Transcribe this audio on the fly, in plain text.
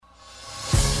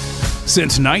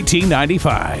Since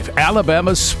 1995,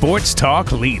 Alabama's sports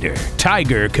talk leader,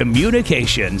 Tiger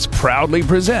Communications, proudly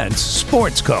presents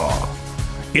SportsCall.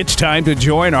 It's time to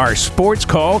join our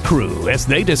SportsCall crew as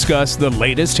they discuss the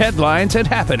latest headlines and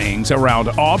happenings around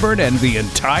Auburn and the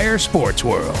entire sports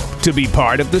world. To be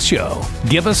part of the show,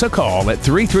 give us a call at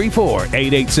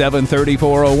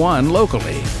 334-887-3401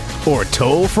 locally or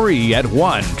toll free at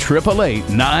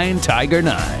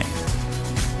 1-888-9-TIGER-9.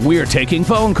 We're taking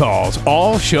phone calls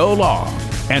all show long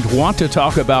and want to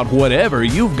talk about whatever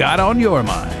you've got on your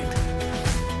mind.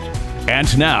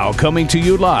 And now, coming to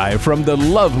you live from the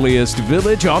loveliest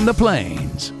village on the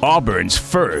plains, Auburn's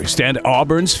first and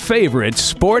Auburn's favorite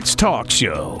sports talk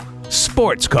show,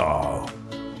 SportsCall.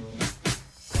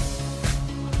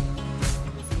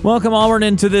 Welcome, Auburn,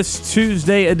 into this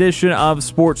Tuesday edition of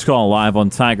SportsCall, live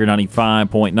on Tiger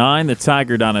 95.9, the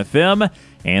Tiger.fm,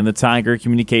 and the Tiger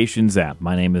Communications app.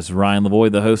 My name is Ryan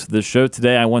Lavoie, the host of this show.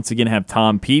 Today, I once again have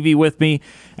Tom Peavy with me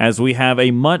as we have a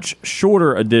much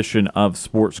shorter edition of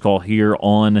SportsCall here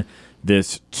on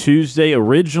this Tuesday.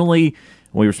 Originally,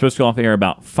 we were supposed to go off air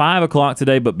about 5 o'clock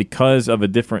today, but because of a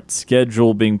different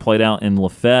schedule being played out in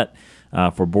Lafayette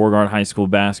for Beauregard High School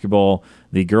basketball,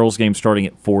 the girls' game starting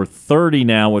at 4:30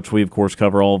 now, which we, of course,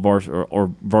 cover all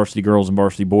varsity girls and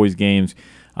varsity boys games.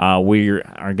 We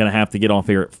are going to have to get off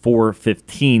here at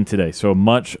 4:15 today, so a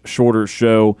much shorter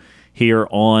show here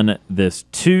on this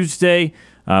Tuesday.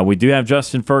 We do have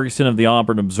Justin Ferguson of the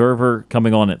Auburn Observer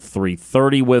coming on at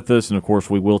 3:30 with us, and of course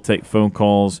we will take phone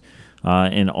calls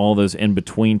in all those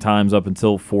in-between times up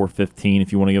until 4:15.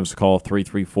 If you want to give us a call,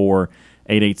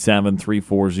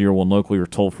 334-887-3401 locally or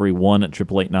toll-free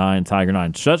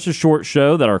 1-888-9-TIGER-9. Such a short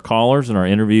show that our callers and our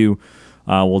interview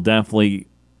will definitely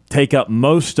take up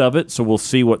most of it, so we'll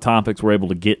see what topics we're able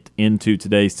to get into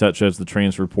today, such as the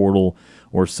transfer portal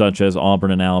or such as Auburn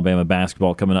and Alabama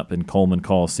basketball coming up in Coleman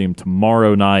Coliseum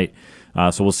tomorrow night.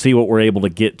 So we'll see what we're able to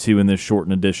get to in this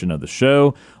shortened edition of the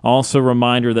show. Also,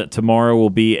 reminder that tomorrow will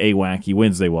be a Wacky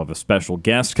Wednesday. We'll have a special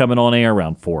guest coming on air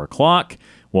around 4 o'clock.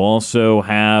 We'll also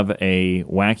have a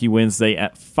Wacky Wednesday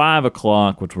at 5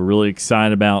 o'clock, which we're really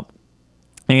excited about,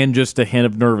 and just a hint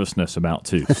of nervousness about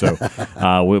too. So,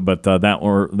 we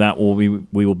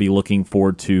will be looking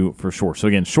forward to for sure. So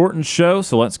again, shortened show.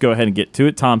 So let's go ahead and get to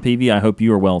it. Tom Peavy, I hope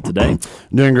you are well today.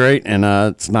 Doing great, and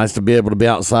it's nice to be able to be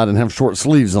outside and have short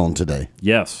sleeves on today.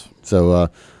 Yes. So,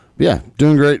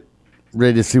 doing great.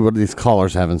 Ready to see what these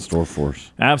callers have in store for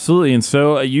us. Absolutely. And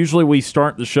so usually we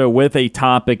start the show with a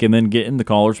topic and then get into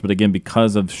callers. But again,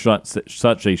 because of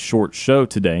such a short show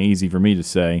today, easy for me to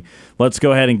say, let's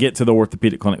go ahead and get to the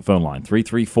Orthopedic Clinic phone line.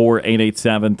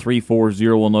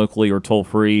 334-887-3401 locally or toll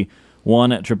free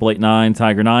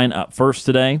 1-888-9-TIGER-9. Up first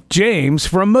today, James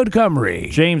from Montgomery.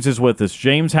 James is with us.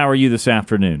 James, how are you this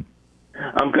afternoon?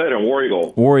 I'm good. I'm War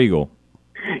Eagle. War Eagle.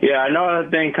 Yeah, I know I've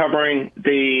been covering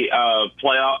the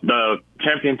the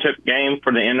championship game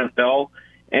for the NFL.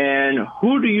 And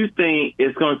who do you think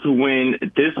is going to win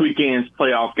this weekend's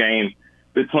playoff game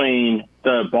between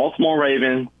the Baltimore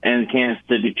Ravens and Kansas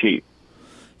City Chiefs?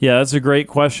 Yeah, that's a great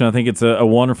question. I think it's a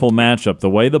wonderful matchup.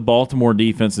 The way the Baltimore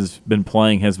defense has been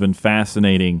playing has been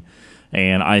fascinating.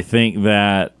 And I think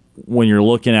that when you're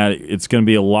looking at it, it's going to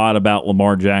be a lot about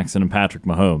Lamar Jackson and Patrick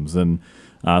Mahomes. And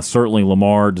certainly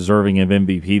Lamar deserving of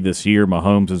MVP this year.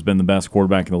 Mahomes has been the best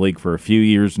quarterback in the league for a few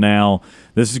years now.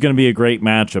 This is going to be a great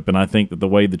matchup, and I think that the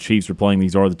way the Chiefs are playing,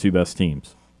 these are the two best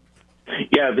teams.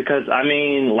 Yeah, because,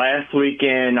 last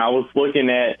weekend I was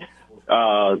looking at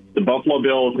the Buffalo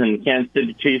Bills and Kansas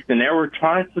City Chiefs, and they were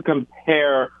trying to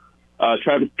compare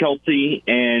Travis Kelce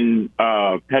and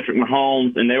Patrick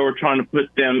Mahomes, and they were trying to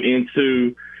put them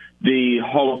into the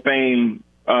Hall of Fame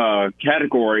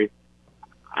category.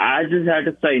 I just had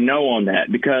to say no on that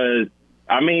because,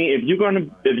 if you're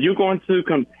going to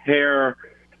compare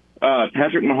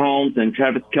Patrick Mahomes and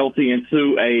Travis Kelce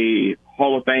into a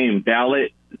Hall of Fame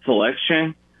ballot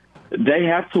selection, they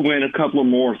have to win a couple of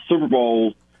more Super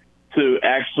Bowls to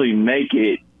actually make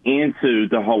it into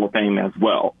the Hall of Fame as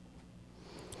well.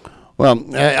 Well,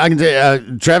 I can tell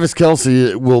you, Travis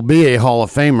Kelce will be a Hall of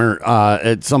Famer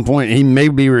at some point. He may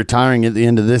be retiring at the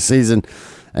end of this season.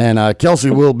 And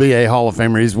Kelce will be a Hall of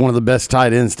Famer. He's one of the best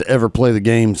tight ends to ever play the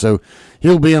game, so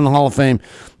he'll be in the Hall of Fame.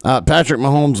 Patrick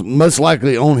Mahomes most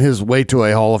likely on his way to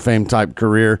a Hall of Fame type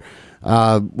career.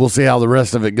 We'll see how the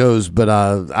rest of it goes, but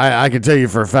I can tell you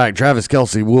for a fact Travis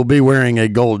Kelce will be wearing a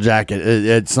gold jacket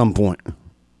at some point.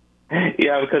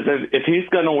 Yeah, because if he's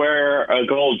going to wear a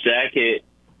gold jacket,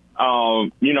 for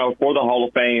the Hall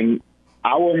of Fame,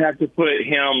 I would have to put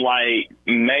him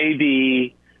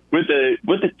maybe with the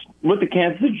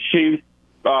Kansas City Chiefs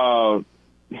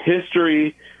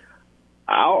history.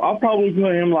 I'll probably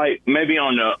put him like maybe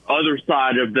on the other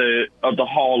side of the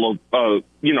Hall of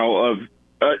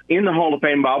in the Hall of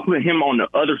Fame, but I'll put him on the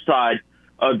other side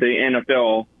of the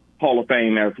NFL Hall of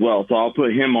Fame as well. So I'll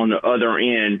put him on the other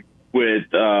end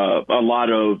with a lot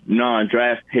of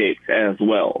non-draft picks as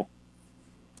well.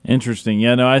 Interesting.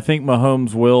 Yeah, no, I think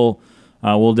Mahomes will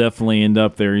definitely end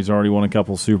up there. He's already won a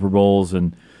couple Super Bowls,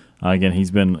 and again, he's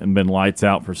been lights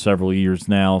out for several years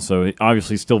now. So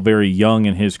obviously still very young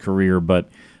in his career, but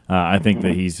I think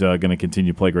that he's going to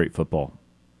continue to play great football.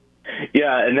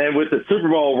 Yeah, and then with the Super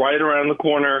Bowl right around the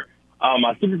corner,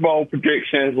 my Super Bowl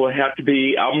predictions will have to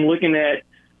be, I'm looking at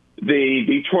the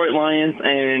Detroit Lions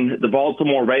and the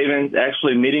Baltimore Ravens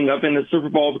actually meeting up in the Super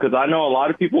Bowl, because I know a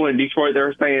lot of people in Detroit,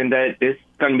 they're saying that this is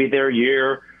going to be their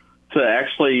year to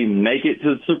actually make it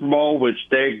to the Super Bowl, which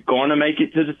they're going to make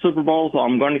it to the Super Bowl. So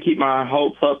I'm going to keep my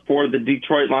hopes up for the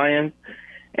Detroit Lions.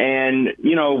 And,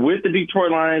 with the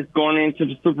Detroit Lions going into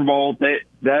the Super Bowl,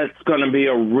 that's going to be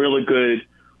a really good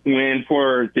win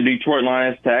for the Detroit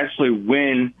Lions to actually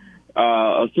win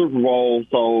a Super Bowl.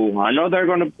 So I know they're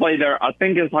going to play I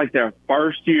think it's like their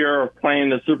first year of playing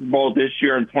the Super Bowl this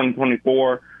year in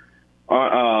 2024.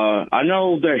 I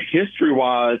know their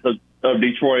history-wise of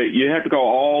Detroit, you have to go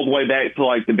all the way back to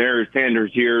like the Barry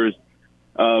Sanders years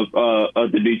of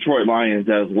the Detroit Lions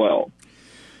as well.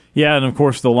 Yeah, and of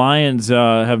course the Lions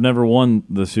have never won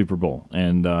the Super Bowl,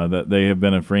 and that they have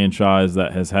been a franchise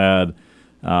that has had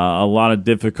a lot of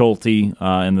difficulty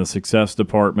in the success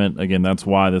department. Again, that's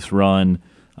why this run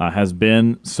has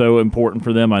been so important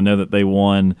for them. I know that they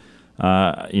won,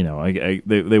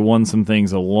 they won some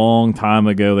things a long time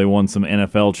ago. They won some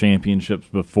NFL championships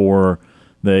before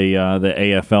the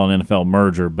AFL and NFL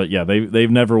merger, but yeah,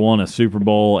 they've never won a Super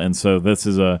Bowl, and so this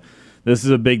is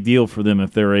a big deal for them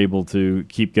if they're able to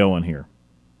keep going here.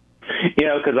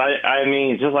 Because I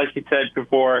mean, just like you said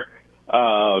before,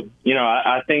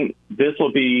 I think this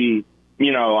will be,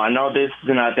 I know this is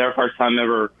not their first time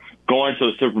ever going to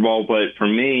a Super Bowl, but for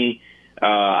me,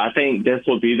 I think this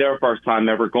will be their first time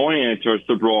ever going into a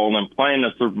Super Bowl and playing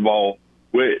a Super Bowl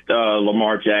with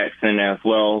Lamar Jackson as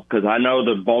well, because I know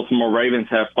the Baltimore Ravens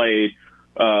have played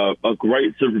a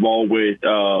great Super Bowl with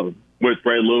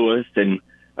Ray Lewis, and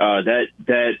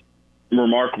that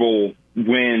remarkable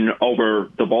win over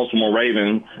the Baltimore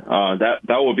Ravens, that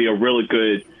would be a really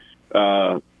good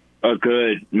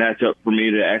matchup for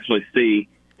me to actually see.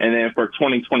 And then for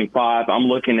 2025, I'm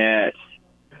looking at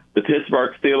the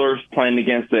Pittsburgh Steelers playing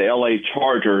against the LA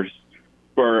Chargers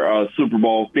for Super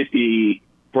Bowl 59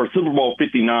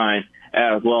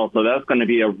 as well. So that's going to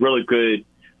be a really good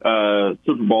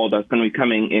Super Bowl that's going to be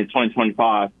coming in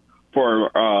 2025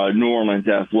 for New Orleans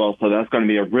as well. So that's going to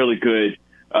be a really good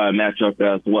matchup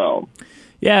as well.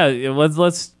 Yeah,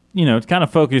 let's kind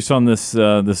of focus on this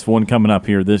one coming up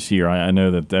here this year. I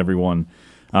know that everyone,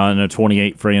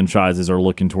 28 franchises are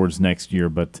looking towards next year,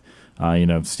 but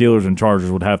Steelers and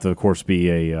Chargers would have to, of course, be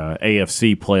a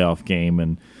AFC playoff game.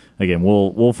 And again,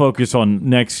 we'll focus on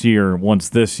next year once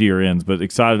this year ends. But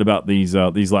excited about these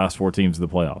last four teams of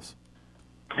the playoffs.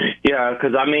 Yeah,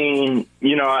 because I mean,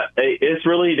 it's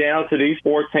really down to these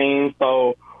four teams.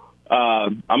 So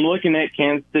I'm looking at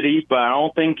Kansas City, but I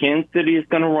don't think Kansas City is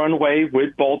going to run away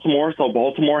with Baltimore. So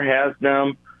Baltimore has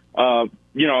them.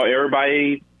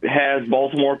 Everybody has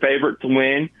Baltimore favorite to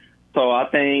win. So I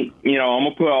think, I'm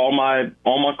going to put all my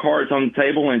cards on the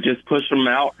table and just push them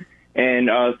out and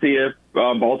see if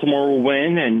Baltimore will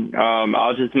win. And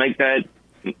I'll just make that,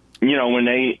 when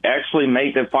they actually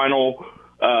make the final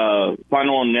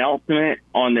announcement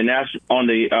on the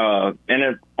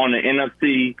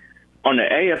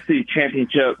AFC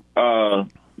championship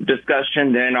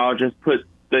discussion, then I'll just put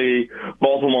the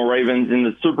Baltimore Ravens in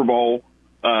the Super Bowl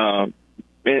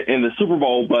in the Super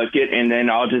Bowl bucket, and then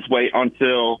I'll just wait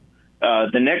until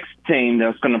the next team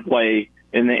that's going to play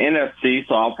in the NFC.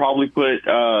 So I'll probably put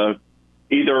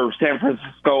either San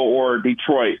Francisco or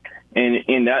Detroit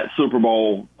in that Super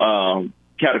Bowl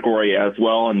category as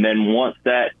well. And then once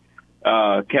that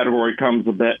category comes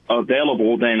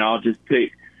available, then I'll just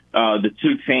pick the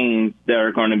two teams that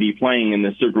are going to be playing in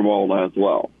the Super Bowl as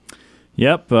well.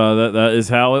 Yep, that is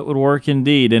how it would work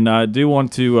indeed. And I do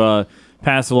want to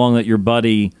pass along that your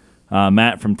buddy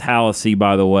Matt from Tallahassee,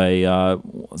 by the way,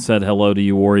 said hello to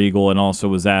you, War Eagle, and also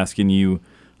was asking you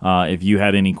if you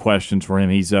had any questions for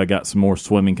him. He's got some more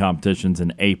swimming competitions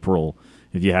in April.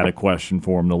 If you had a question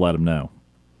for him, to let him know.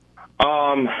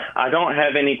 I don't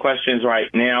have any questions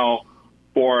right now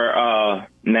for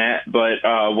Matt, but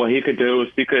what he could do is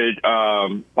he could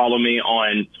follow me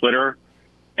on Twitter,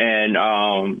 and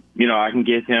I can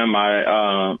give him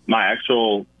my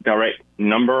actual direct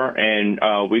number, and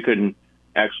we could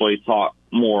actually talk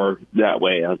more that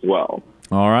way as well.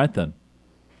 All right, then.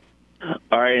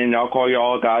 All right, and I'll call you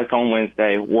all guys on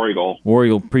Wednesday. War Eagle. War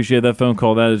Eagle, appreciate that phone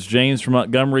call. That is James from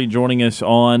Montgomery joining us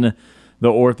on the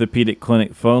Orthopedic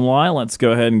Clinic phone line. Let's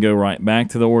go ahead and go right back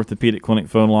to the Orthopedic Clinic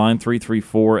phone line,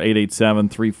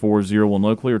 334-887-3401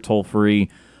 locally or toll-free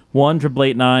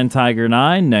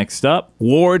 1-888-9-TIGER-9. Next up,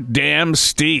 Ward Dam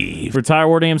Steve. Retire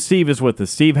Ward Dam Steve is with us.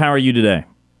 Steve, how are you today?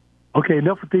 Okay,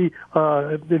 enough with the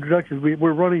introductions.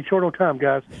 We're running short on time,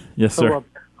 guys. Yes, sir.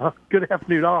 Good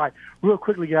afternoon. All right, real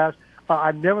quickly, guys.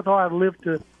 I never thought I'd live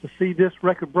to see this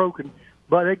record broken,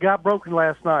 but it got broken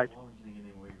last night.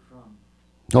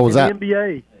 What was that? In the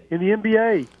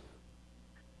NBA.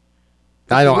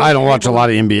 I don't watch a lot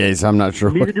of NBA, so I'm not sure.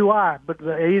 Neither do I. But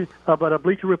a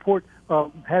Bleacher Report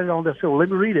had it on there. So let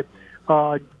me read it.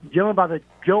 Gentleman by the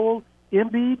Joel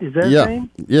Embiid, is that his name?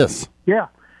 Yes. Yeah.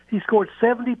 He scored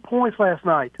 70 points last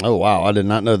night. Oh, wow. I did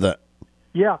not know that.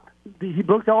 Yeah. He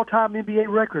broke the all-time NBA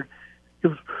record. It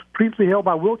was previously held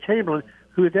by Will Chamberlain,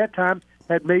 who at that time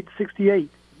had made 68.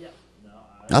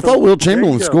 I thought Will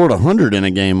Chamberlain scored 100 in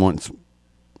a game once.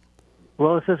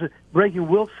 Well, it says breaking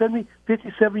Will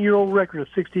 57-year-old record of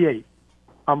 68.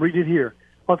 I'm reading it here.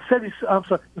 Well, the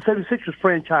 76ers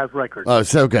franchise record. Oh,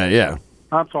 it's okay, yeah.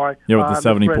 I'm sorry. Yeah, with the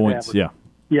 70 points, yeah.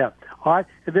 Yeah. All right.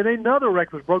 And then another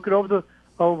record was broken over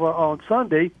on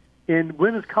Sunday in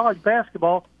women's college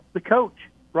basketball. The coach,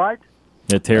 right?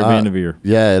 Yeah, Tara Vanderveer.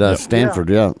 Yeah, at Stanford,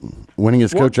 yeah.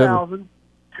 Winningest coach ever.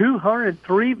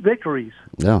 1,203 victories.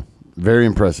 Yeah, very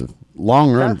impressive.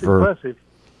 Long run That's for her. impressive.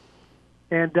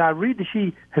 And I read that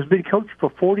she has been coached for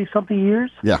 40-something years.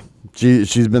 Yeah,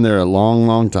 she's been there a long,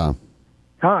 long time.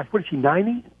 Gosh, what is she,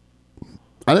 90?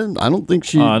 I don't think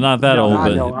she. Not that old, I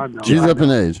but know. She's up in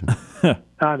age.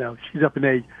 I know. She's up in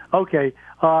age. Okay.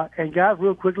 And, guys,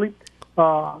 real quickly,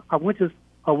 I went to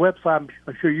a website,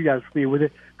 I'm sure you guys are familiar with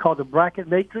it, called the Bracket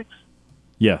Matrix.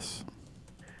 yes.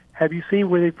 Have you seen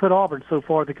where they put Auburn so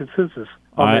far, the consensus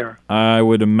on there? I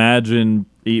would imagine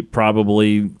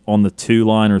probably on the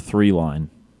 2-line or 3-line.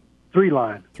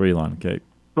 3-line. 3-line, okay.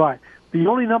 Right. The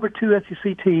only number 2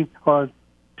 SEC team,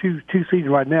 two seeds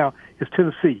right now, is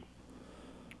Tennessee.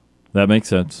 That makes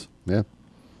sense. Yeah.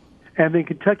 And then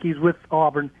Kentucky's with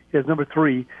Auburn is number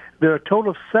 3. There are a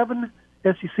total of 7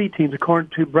 SEC teams,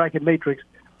 according to Bracket Matrix,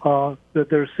 that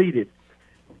they're seeded.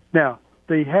 Now,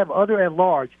 they have other at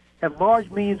large. At large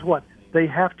means what? They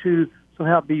have to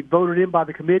somehow be voted in by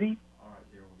the committee?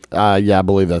 Yeah, I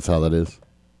believe that's how that is.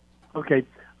 Okay.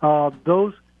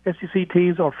 Those SEC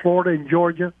teams are Florida and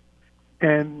Georgia,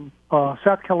 and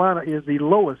South Carolina is the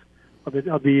lowest of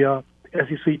the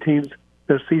SEC teams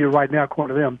that are seeded right now,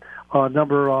 according to them,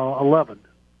 number 11.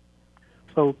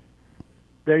 So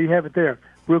there you have it there.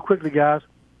 Real quickly, guys,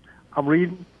 I'm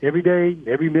reading every day,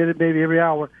 every minute, maybe every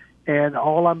hour, and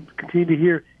all I'm continuing to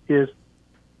hear is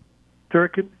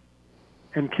Durkin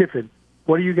and Kiffin.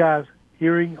 What are you guys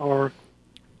hearing, or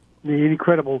any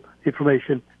credible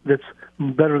information that's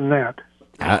better than that?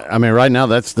 I mean, right now,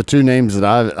 that's the 2 names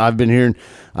that I've been hearing.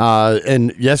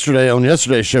 And on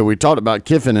yesterday's show, we talked about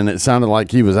Kiffin, and it sounded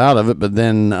like he was out of it. But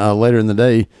then later in the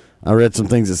day, I read some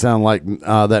things that sound like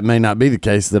that may not be the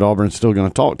case, that Auburn's still going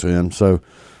to talk to him. So,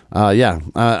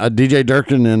 DJ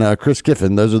Durkin and Chris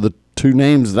Kiffin, those are the 2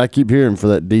 names that I keep hearing for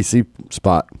that D.C.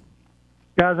 spot.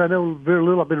 Guys, I know very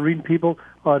little. I've been reading people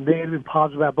negative and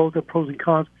positive about both the pros and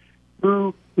cons.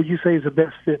 Who would you say is the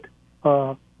best fit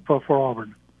for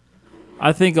Auburn?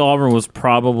 I think Auburn was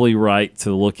probably right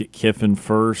to look at Kiffin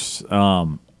first.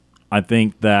 I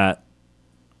think that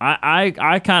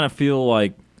I kind of feel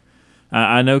like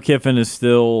I know Kiffin is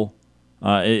still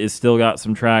got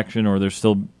some traction, or there's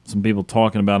still some people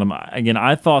talking about him. Again,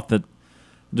 I thought that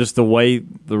just the way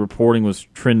the reporting was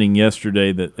trending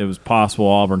yesterday, that it was possible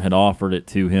Auburn had offered it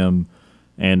to him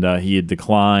and he had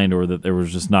declined, or that there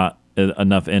was just not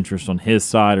enough interest on his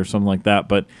side or something like that.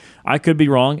 But I could be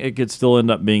wrong. It could still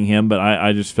end up being him, but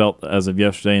I just felt as of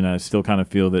yesterday, and I still kind of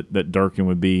feel that Durkin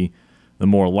would be the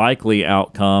more likely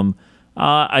outcome.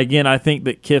 Again, I think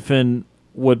that Kiffin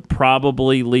would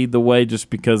probably lead the way, just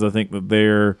because I think that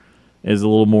there is a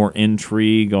little more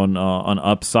intrigue on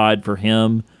upside for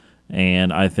him.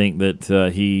 And I think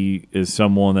that he is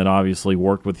someone that obviously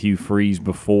worked with Hugh Freeze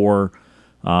before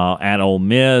at Ole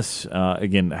Miss.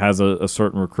 Again, has a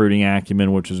certain recruiting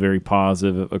acumen, which is very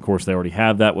positive. Of course, they already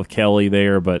have that with Kelly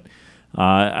there. But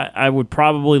I would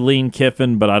probably lean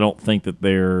Kiffin, but I don't think that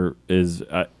there is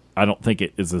I don't think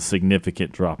it is a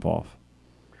significant drop-off.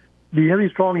 Do you have any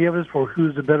strong evidence for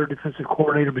who's the better defensive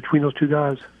coordinator between those 2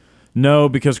 guys? No,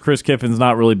 because Chris Kiffin's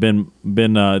not really been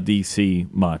D.C.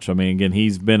 much. I mean, again,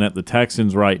 he's been at the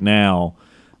Texans right now,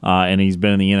 and he's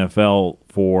been in the NFL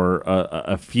for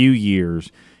a few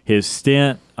years. His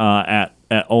stint at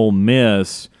Ole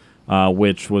Miss,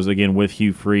 which was again with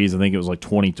Hugh Freeze, I think it was like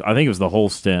 20. I think it was the whole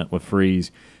stint with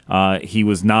Freeze. He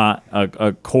was not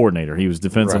a coordinator. He was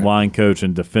defensive line coach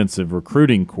and defensive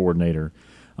recruiting coordinator.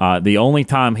 The only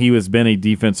time he has been a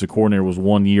defensive coordinator was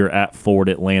 1 year at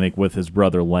Florida Atlantic with his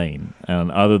brother Lane.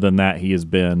 And other than that, he has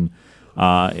been,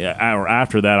 or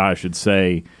after that, I should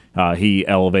say, he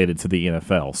elevated to the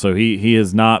NFL. So he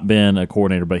has not been a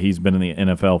coordinator, but he's been in the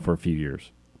NFL for a few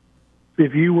years.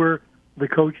 If you were the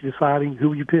coach deciding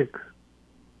who you pick?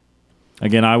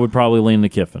 Again, I would probably lean to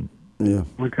Kiffin. Yeah.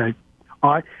 Okay.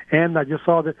 All right. And I just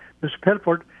saw that Mr.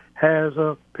 Pettiford has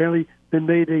apparently been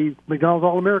made a McDonald's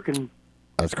All-American.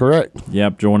 That's correct.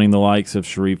 Yep, joining the likes of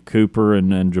Sharif Cooper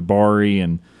and Jabari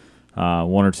and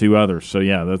one or two others. So,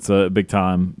 yeah, that's a big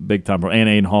time. And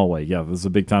Aiden Hallway. Yeah, this is a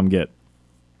big-time get.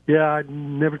 Yeah, I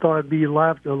never thought I'd be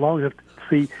alive long enough to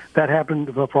see that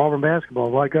happen for Auburn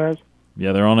basketball. Right, guys?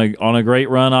 Yeah, they're on a great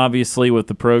run, obviously, with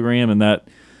the program, and that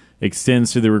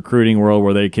extends to the recruiting world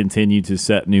where they continue to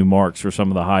set new marks for some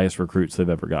of the highest recruits they've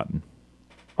ever gotten.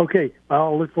 Okay,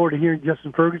 I'll look forward to hearing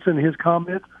Justin Ferguson and his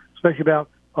comments, especially about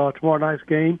tomorrow night's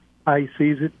game, how he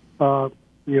sees it, what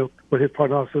his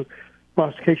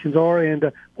prognostications are.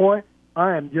 And, boy,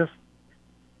 I'm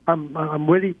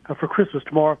ready for Christmas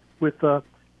tomorrow with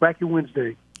Wacky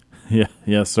Wednesday. Yeah,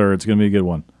 yes, sir. It's going to be a good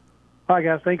one. All right,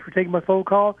 guys, thank you for taking my phone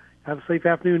call. Have a safe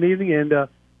afternoon and evening, and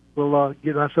we'll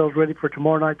get ourselves ready for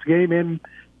tomorrow night's game and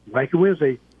Wacky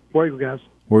Wednesday. Where you guys?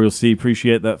 Where you'll see,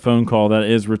 appreciate that phone call. That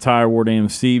is retired War Dam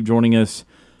Steve joining us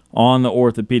on the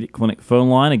Orthopedic Clinic phone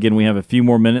line. Again, we have a few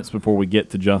more minutes before we get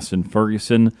to Justin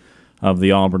Ferguson of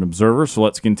the Auburn Observer. So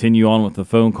let's continue on with the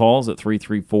phone calls at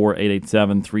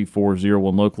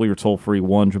 334-887-3401 locally or toll-free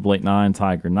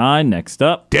 1-888-9-TIGER-9. Next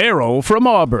up, Daryl from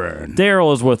Auburn.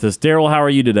 Daryl is with us. Daryl, how are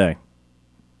you today?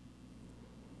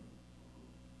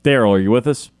 Daryl, are you with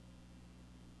us?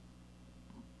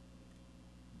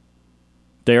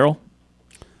 Daryl?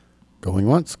 Going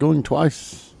once, going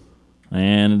twice.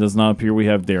 And it does not appear we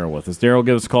have Daryl with us. Daryl,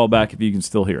 give us a call back if you can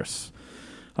still hear us.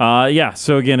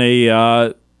 So again,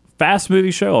 a fast-moving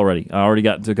show already. I already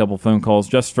got to a couple phone calls.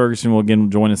 Justin Ferguson will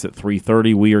again join us at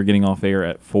 3:30. We are getting off air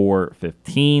at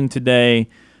 4:15 today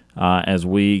as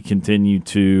we continue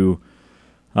to,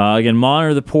 again,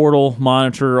 monitor the portal,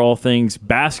 monitor all things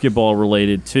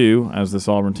basketball-related, too, as this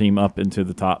Auburn team up into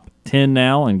the top 10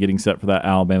 now and getting set for that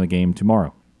Alabama game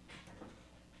tomorrow.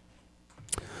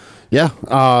 Yeah,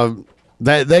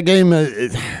 that game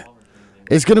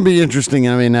it's going to be interesting.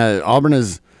 I mean, Auburn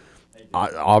is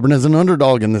an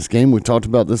underdog in this game. We talked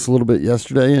about this a little bit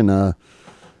yesterday, and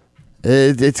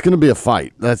it's going to be a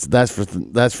fight. That's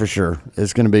for sure.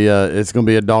 It's going to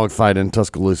be a dog fight in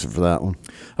Tuscaloosa for that one.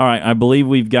 All right, I believe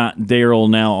we've got Daryl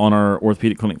now on our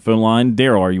Orthopedic Clinic phone line.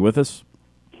 Daryl, are you with us?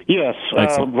 Yes,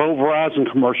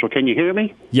 Verizon commercial. Can you hear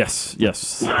me? Yes.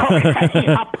 Okay,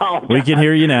 I apologize. We can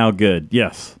hear you now. Good.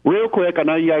 Yes. Real quick, I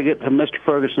know you got to get to Mr.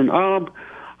 Ferguson.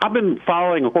 I've been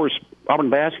following, of course, Auburn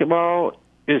basketball.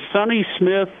 Is Sonny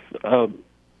Smith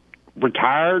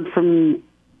retired from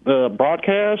the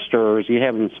broadcast, or is he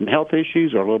having some health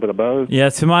issues, or a little bit of both? Yeah,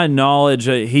 to my knowledge,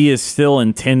 he is still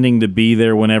intending to be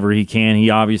there whenever he can. He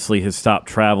obviously has stopped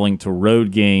traveling to road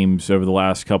games over the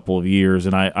last couple of years,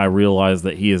 and I realize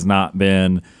that he has not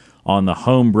been on the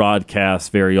home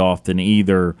broadcast very often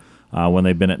either when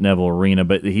they've been at Neville Arena,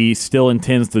 but he still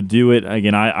intends to do it.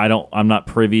 Again, I'm not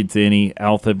privy to any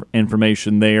health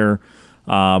information there.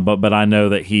 But I know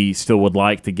that he still would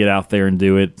like to get out there and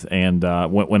do it. And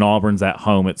when Auburn's at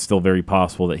home, it's still very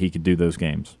possible that he could do those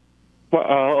games. Well,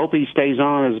 I hope he stays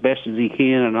on as best as he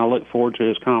can, and I look forward to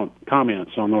his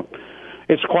comments on the.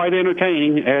 It's quite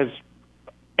entertaining,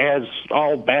 as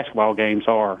all basketball games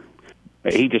are.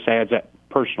 He just adds that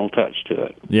personal touch to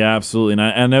it. Yeah, absolutely. And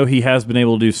I know he has been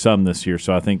able to do some this year.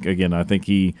 So I think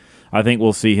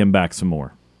we'll see him back some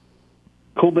more.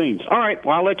 Cool beans. All right,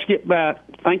 well, I'll let you get back.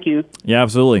 Thank you. Yeah,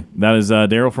 absolutely. That is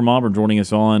Daryl from Auburn joining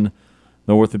us on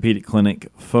the Orthopedic Clinic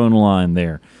phone line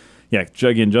there. Yeah,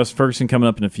 again, Justin Ferguson coming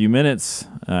up in a few minutes.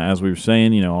 As we were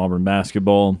saying, Auburn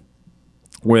basketball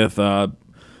with, I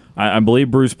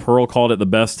believe Bruce Pearl called it the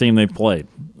best team they've played.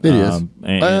 It is.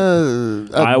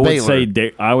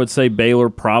 I would say Baylor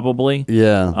probably.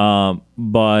 Yeah.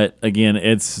 But again,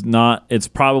 it's not. It's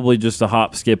probably just a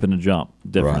hop, skip, and a jump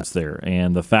difference there.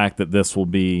 And the fact that this will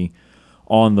be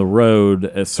on the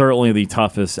road is certainly the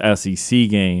toughest SEC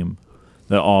game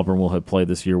that Auburn will have played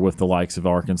this year, with the likes of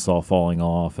Arkansas falling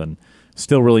off and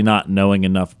still really not knowing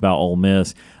enough about Ole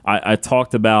Miss. I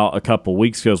talked about a couple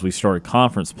weeks ago as we started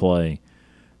conference play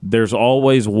there's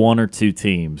always one or two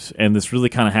teams, and this really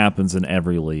kind of happens in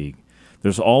every league.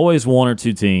 There's always one or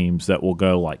two teams that will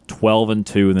go like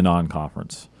 12-2 in the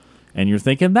non-conference. And you're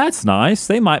thinking, that's nice.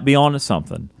 They might be on to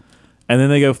something. And then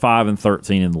they go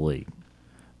 5-13 in the league.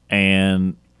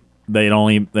 And they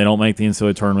don't make the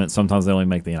NCAA tournament. Sometimes they only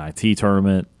make the NIT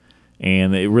tournament.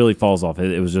 And it really falls off.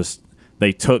 It was just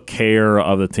they took care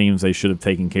of the teams they should have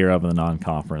taken care of in the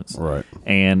non-conference. Right.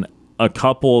 And a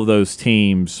couple of those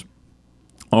teams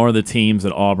are the teams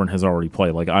that Auburn has already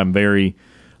played. Like I'm very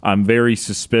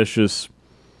suspicious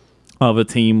of a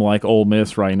team like Ole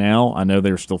Miss right now. I know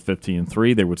they're still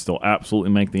 15-3. They would still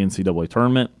absolutely make the NCAA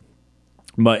tournament.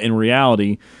 But in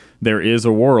reality, there is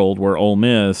a world where Ole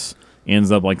Miss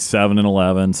ends up like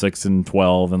 7-11,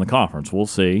 6-12 in the conference. We'll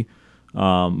see.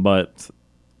 But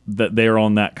that they're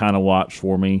on that kind of watch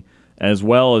for me, as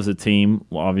well as a team,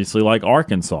 obviously, like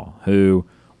Arkansas, who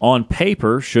on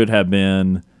paper should have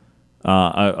been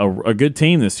a good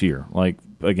team this year. Like,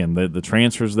 again, the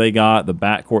transfers they got, the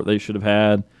backcourt they should have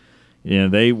had.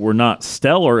 They were not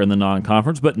stellar in the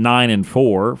non-conference, but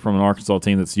 9-4 from an Arkansas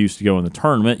team that's used to go in the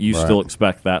tournament. You still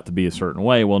expect that to be a certain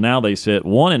way. Well, now they sit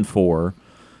 1-4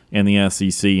 in the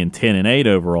SEC and 10-8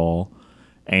 overall,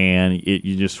 and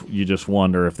you just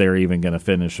wonder if they're even going to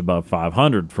finish above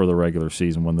 500 for the regular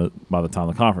season by the time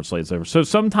the conference slate is over. So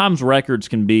sometimes records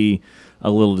can be a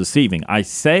little deceiving. I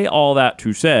say all that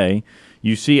to say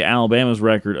you see Alabama's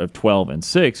record of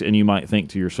 12-6, and you might think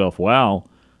to yourself, wow,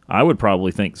 I would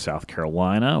probably think South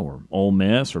Carolina or Ole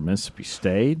Miss or Mississippi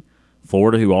State,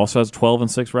 Florida, who also has a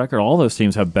 12-6 record. All those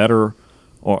teams have better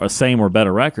or same or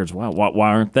better records. Why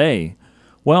aren't they?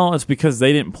 Well, it's because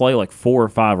they didn't play like 4 or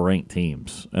 5 ranked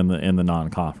teams in the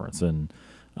non-conference. And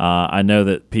I know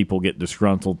that people get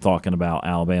disgruntled talking about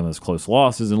Alabama's close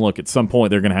losses. And look, at some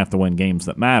point they're going to have to win games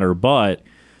that matter. But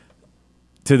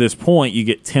to this point, you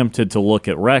get tempted to look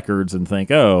at records and think,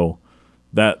 oh,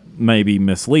 that may be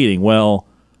misleading. Well,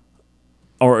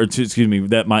 or excuse me,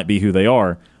 that might be who they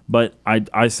are. But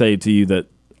I say to you that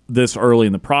this early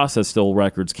in the process, still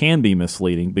records can be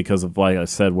misleading because of, like I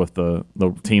said, with the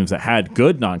teams that had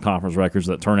good non-conference records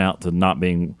that turn out to not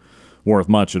being worth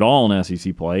much at all in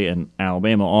SEC play, and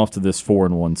Alabama off to this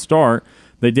 4-1 start.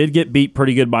 They did get beat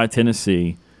pretty good by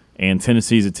Tennessee, and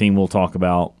Tennessee's a team we'll talk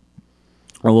about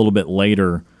a little bit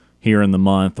later here in the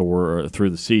month or through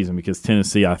the season, because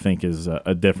Tennessee, I think, is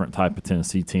a different type of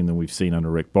Tennessee team than we've seen under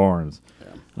Rick Barnes.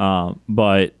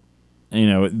 But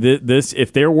this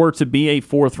if there were to be a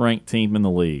 4th-ranked team in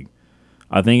the league,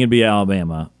 I think it'd be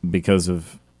Alabama because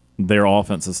of their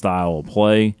offensive style of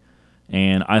play.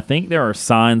 And I think there are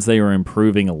signs they are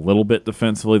improving a little bit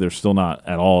defensively. They're still not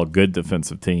at all a good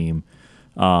defensive team,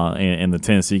 and the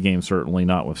Tennessee game certainly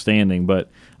notwithstanding. But,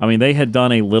 I mean, they had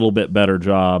done a little bit better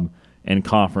job in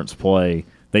conference play.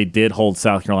 They did hold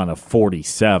South Carolina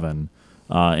 47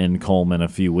 in Coleman a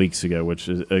few weeks ago, which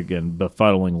is, again,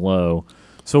 befuddling low.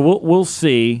 So we'll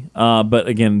see. But,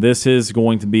 again, this is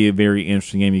going to be a very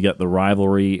interesting game. You got the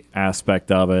rivalry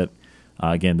aspect of it.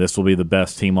 Again, this will be the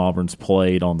best team Auburn's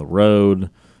played on the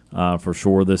road for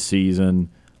sure this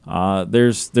season.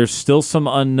 There's still some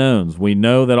unknowns. We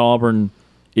know that Auburn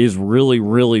is really,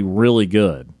 really, really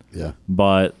good. Yeah.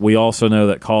 But we also know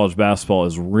that college basketball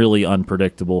is really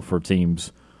unpredictable for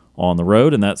teams on the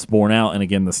road, and that's borne out. And,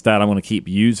 again, the stat I'm going to keep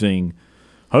using,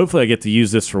 hopefully I get to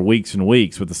use this for weeks and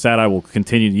weeks, but the stat I will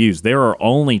continue to use, there are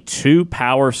only 2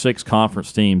 Power 6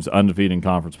 conference teams undefeated in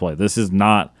conference play. This is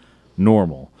not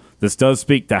normal. This does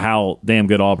speak to how damn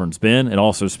good Auburn's been. It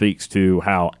also speaks to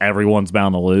how everyone's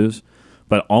bound to lose.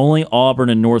 But only Auburn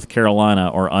and North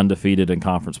Carolina are undefeated in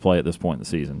conference play at this point in the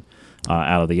season.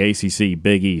 Out of the ACC,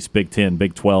 Big East, Big Ten,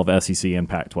 Big 12, SEC, and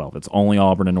Pac-12. It's only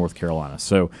Auburn and North Carolina.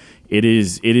 So it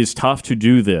is tough to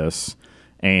do this,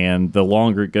 and the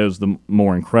longer it goes, the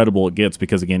more incredible it gets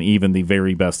because, again, even the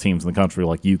very best teams in the country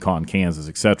like UConn, Kansas,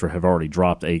 et cetera, have already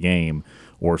dropped a game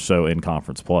or so in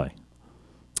conference play.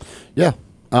 Yeah.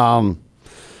 A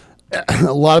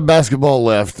lot of basketball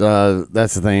left.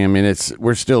 That's the thing. I mean,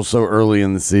 we're still so early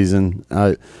in the season.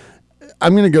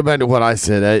 I'm going to go back to what I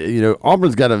said.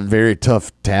 Auburn's got a very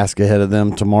tough task ahead of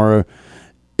them tomorrow.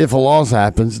 If a loss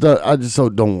happens, I just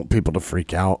don't want people to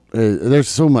freak out. There's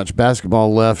so much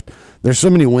basketball left. There's so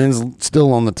many wins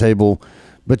still on the table,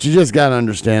 but you just got to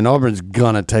understand Auburn's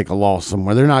going to take a loss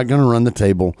somewhere. They're not going to run the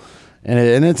table,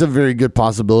 and it's a very good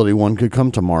possibility one could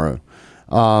come tomorrow.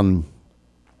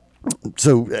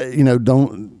 So,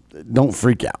 don't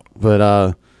freak out.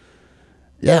 But,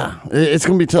 it's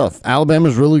going to be tough.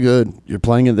 Alabama's really good. You're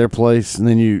playing at their place, and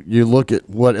then you look at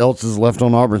what else is left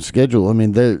on Auburn's schedule. I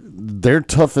mean, their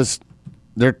toughest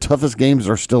games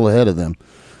are still ahead of them.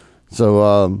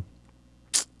 So,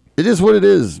 it is what it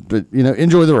is. But,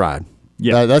 enjoy the ride.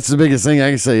 Yeah. That's the biggest thing I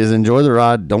can say is enjoy the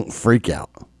ride. Don't freak out.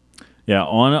 Yeah,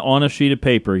 on a sheet of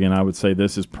paper, again, I would say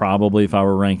this is probably, if I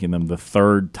were ranking them, the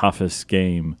third toughest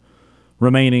game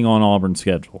remaining on Auburn's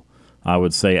schedule. I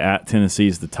would say at Tennessee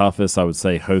is the toughest. I would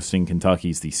say hosting Kentucky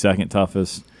is the second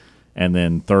toughest. And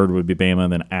then third would be Bama,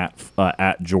 and then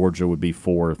at Georgia would be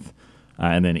fourth.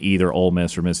 And then either Ole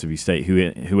Miss or Mississippi State,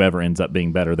 whoever ends up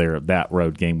being better there, that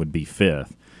road game would be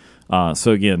fifth.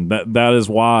 So, again, that is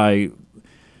why,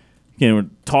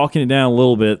 talking it down a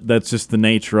little bit, that's just the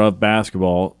nature of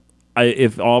basketball.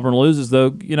 If Auburn loses, though,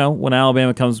 when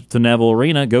Alabama comes to Neville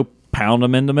Arena, go pound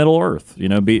them into Middle Earth.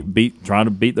 Try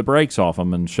to beat the brakes off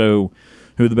them and show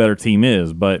who the better team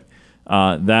is. But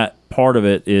that part of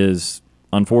it is,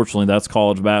 unfortunately, that's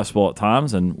college basketball at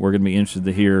times, and we're going to be interested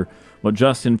to hear what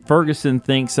Justin Ferguson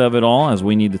thinks of it all as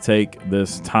we need to take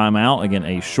this time out. Again,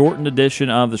 a shortened edition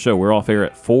of the show. We're off air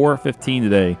at 4:15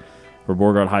 today for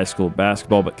Beauregard High School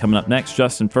basketball. But coming up next,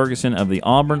 Justin Ferguson of the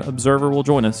Auburn Observer will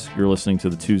join us. You're listening to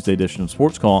the Tuesday edition of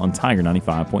Sports Call on Tiger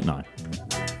 95.9.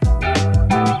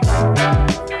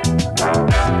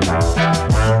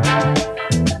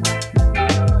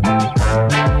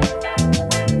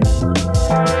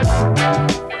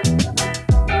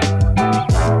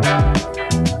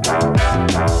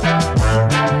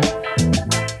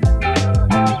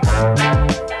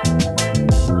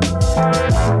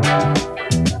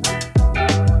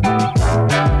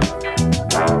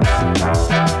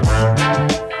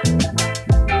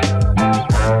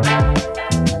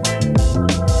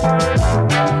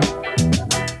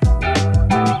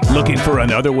 Looking for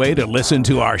another way to listen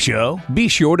to our show? Be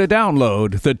sure to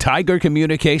download the Tiger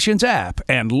Communications app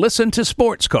and listen to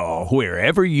Sports Call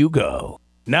wherever you go.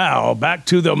 Now, back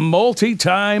to the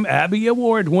multi-time Abby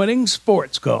Award-winning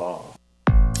Sports Call.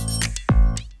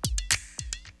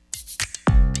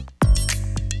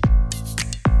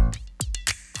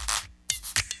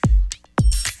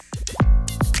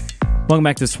 Welcome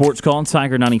back to Sports Call on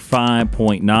Tiger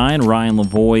 95.9. Ryan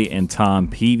Lavoie and Tom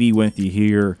Peavy with you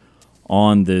here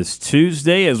on this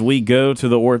Tuesday as we go to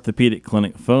the Orthopedic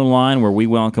Clinic phone line where we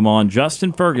welcome on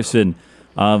Justin Ferguson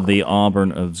of the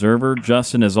Auburn Observer.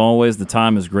 Justin, as always, the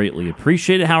time is greatly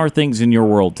appreciated. How are things in your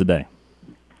world today?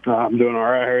 I'm doing all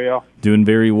right. How are y'all? Doing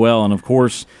very well. And, of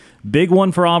course, big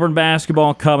one for Auburn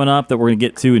basketball coming up that we're going to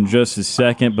get to in just a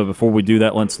second. But before we do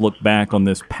that, let's look back on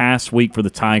this past week for the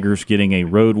Tigers getting a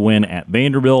road win at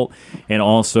Vanderbilt and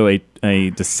also a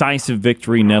decisive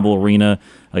victory, Neville Arena,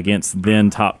 against then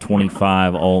top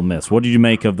 25 Ole Miss. What did you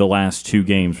make of the last two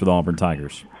games for the Auburn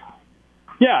Tigers?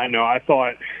 Yeah, I know. I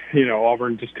thought,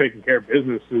 Auburn just taking care of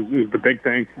business is the big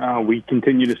thing. We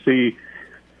continue to see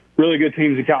really good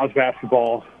teams in college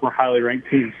basketball or highly ranked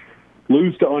teams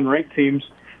lose to unranked teams.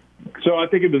 So I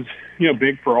think it was,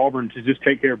 big for Auburn to just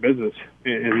take care of business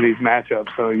in these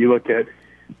matchups. So you look at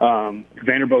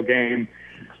Vanderbilt game,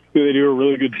 they do a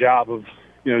really good job of,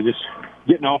 just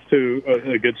getting off to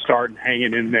a good start and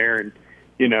hanging in there. And,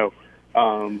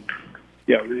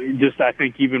 I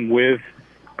think even with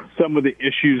some of the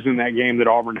issues in that game that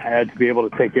Auburn had, to be able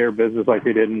to take care of business like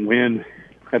they did and win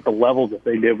at the level that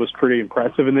they did was pretty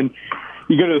impressive. And then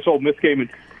you go to this Ole Miss game and,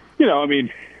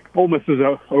 Ole Miss is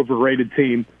an overrated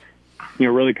team,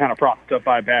 really kind of propped up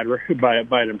by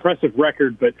an impressive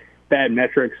record, but bad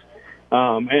metrics.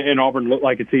 And Auburn looked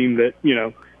like a team that,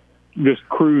 just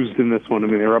cruised in this one.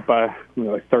 They were up by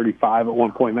like 35 at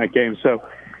one point in that game. So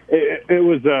it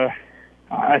was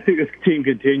I think this team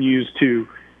continues to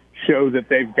show that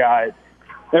they've got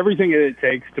everything that it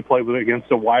takes to play with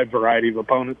against a wide variety of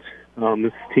opponents.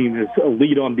 This team is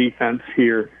elite on defense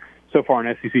here so far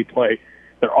in SEC play.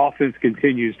 Their offense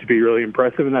continues to be really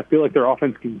impressive, and I feel like their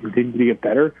offense can continue to get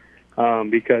better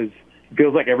because it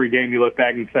feels like every game you look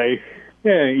back and say,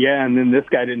 yeah, and then this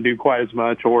guy didn't do quite as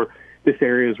much, or this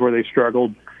area is where they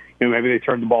struggled. Maybe they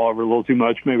turned the ball over a little too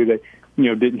much. Maybe they,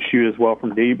 didn't shoot as well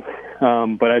from deep.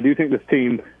 But I do think this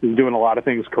team is doing a lot of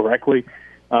things correctly.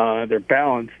 They're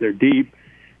balanced. They're deep.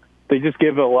 They just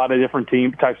give a lot of different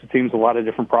types of teams a lot of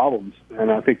different problems.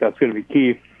 And I think that's going to be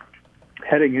key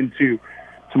heading into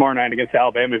tomorrow night against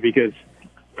Alabama, because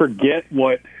forget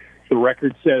what the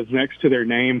record says next to their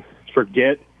name.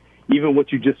 Forget even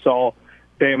what you just saw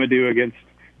Bama do against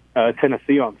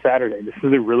Tennessee on Saturday. This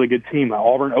is a really good team.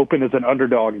 Auburn opened as an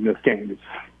underdog in this game. It's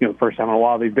the first time in a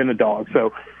while they've been a dog.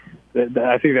 So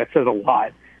I think that says a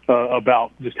lot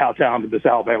about just how talented this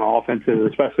Alabama offense is,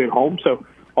 especially at home. So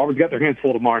Auburn's got their hands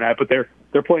full tomorrow night, but they're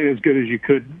playing as good as you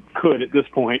could at this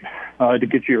point to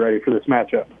get you ready for this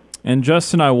matchup. And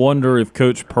Justin, I wonder if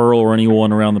Coach Pearl or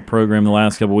anyone around the program the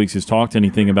last couple of weeks has talked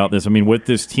anything about this. With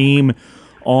this team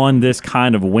on this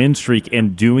kind of win streak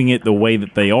and doing it the way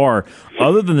that they are.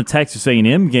 Other than the Texas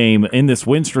A&M game in this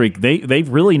win streak, they've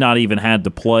really not even had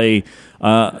to play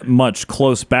much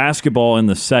close basketball in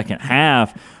the second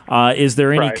half. Is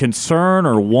there any concern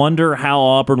or wonder how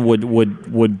Auburn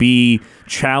would be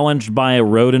challenged by a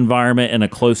road environment in a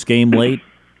close game late?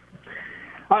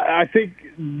 I think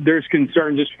there's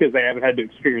concern just because they haven't had to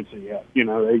experience it yet.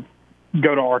 They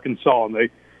go to Arkansas and they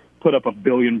put up 1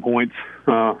 billion points,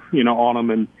 on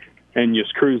them and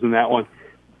just cruise in that one.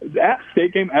 The App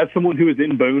State game, as someone who was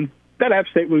in Boone, that App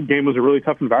State game was a really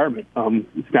tough environment.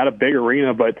 It's not a big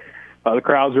arena, but the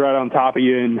crowd's right on top of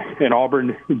you, and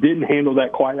Auburn didn't handle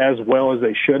that quite as well as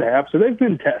they should have. So they've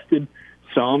been tested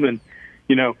some, and,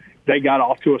 they got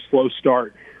off to a slow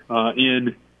start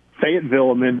in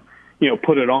Fayetteville and then,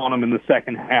 put it on them in the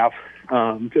second half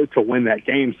to win that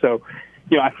game. So,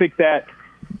 I think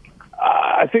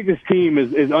this team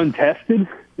is untested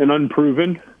and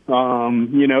unproven,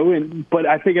 but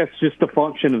I think that's just a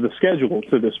function of the schedule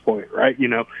to this point, right?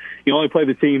 You only play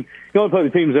the teams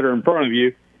that are in front of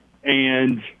you.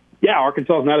 And,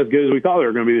 Arkansas is not as good as we thought they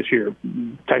were going to be this year.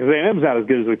 Texas A&M is not as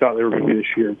good as we thought they were going to be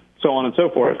this year, so on and so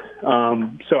forth.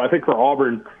 So I think for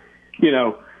Auburn,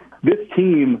 this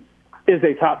team is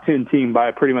a top 10 team by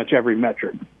pretty much every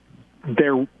metric.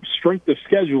 Their strength of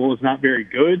schedule is not very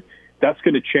good. That's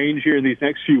going to change here in these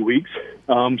next few weeks.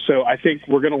 So I think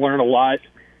we're going to learn a lot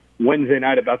Wednesday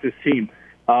night about this team.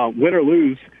 Win or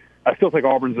lose, I still think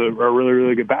Auburn's a really,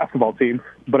 really good basketball team,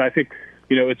 but I think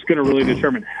it's going to really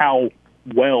determine how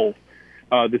well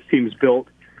this team's built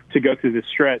to go through this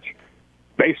stretch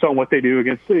based on what they do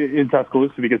in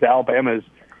Tuscaloosa, because Alabama's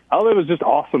just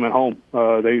awesome at home.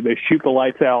 They shoot the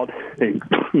lights out. They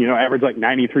average like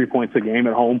 93 points a game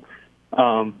at home.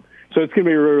 So it's going to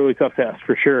be a really, really tough test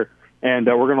for sure. And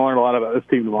we're going to learn a lot about this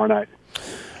team tomorrow night.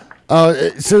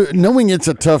 So knowing it's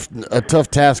a tough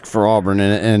task for Auburn,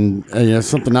 and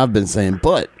something I've been saying,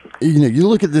 but you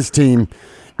look at this team.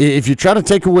 If you try to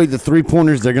take away the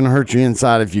 3-pointers, they're going to hurt you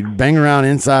inside. If you bang around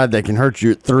inside, they can hurt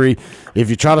you at 3. If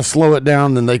you try to slow it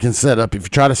down, then they can set up. If you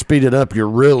try to speed it up, you're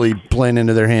really playing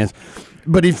into their hands.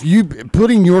 But if you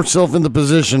putting yourself in the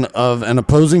position of an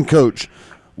opposing coach,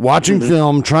 watching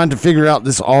film, trying to figure out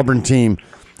this Auburn team,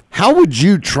 how would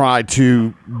you try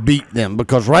to beat them?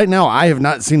 Because right now I have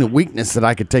not seen a weakness that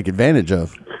I could take advantage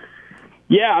of.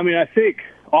 Yeah, I think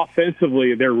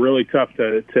offensively they're really tough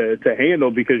to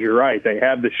handle because you're right. They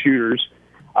have the shooters.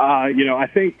 I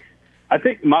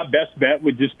think my best bet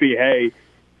would just be, hey,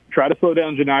 try to slow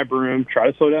down Janai Broome,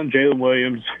 try to slow down Jalen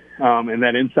Williams and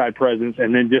that inside presence,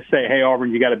 and then just say, hey,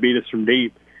 Auburn, you got to beat us from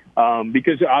deep.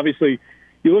 Because obviously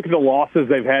you look at the losses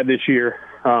they've had this year,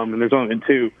 and there's only been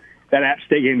 2. That App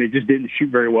State game, they just didn't shoot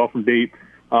very well from deep.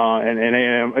 And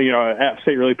App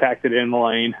State really packed it in the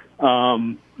lane.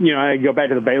 I go back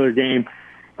to the Baylor game.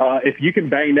 If you can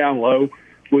bang down low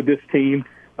with this team,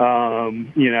 I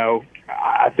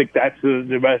think that's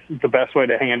the best way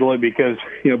to handle it because,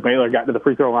 Baylor got to the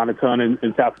free throw line a ton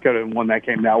in South Dakota and won that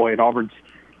game that way. And Auburn's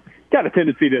got a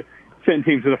tendency to send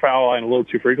teams to the foul line a little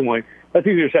too frequently. That's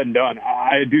easier said than done.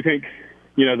 I do think,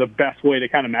 the best way to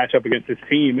kind of match up against this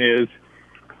team is,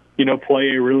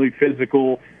 play a really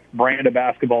physical brand of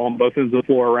basketball on both ends of the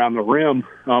floor around the rim.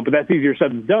 But that's easier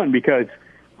said than done because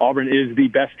Auburn is the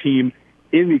best team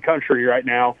in the country right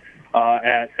now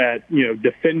at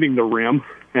defending the rim.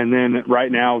 And then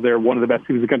right now they're one of the best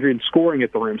teams in the country in scoring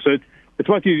at the rim. So it's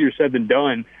much easier said than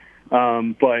done.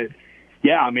 But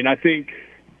yeah, I think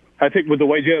with the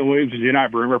way Jalen Williams and Janai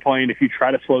Broome are playing, if you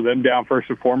try to slow them down first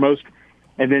and foremost,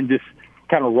 and then just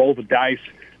kind of roll the dice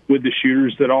with the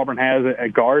shooters that Auburn has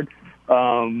at guard,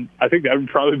 I think that would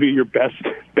probably be your best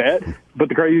bet. But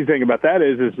the crazy thing about that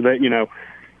is that,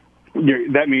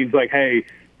 that means like, hey,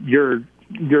 you're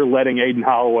letting Aiden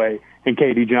Holloway and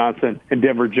K.D. Johnson and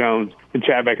Denver Jones and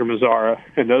Chad Baker-Mazzara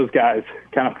and those guys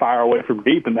kind of fire away from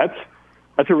deep, and that's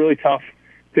a really tough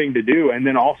thing to do. And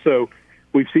then also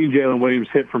we've seen Jalen Williams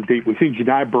hit from deep. We've seen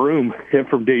Janai Broome hit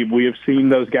from deep. We have seen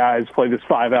those guys play this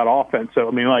 5-out offense. So,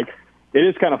 it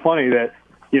is kind of funny that,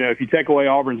 if you take away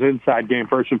Auburn's inside game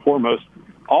first and foremost,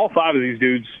 all 5 of these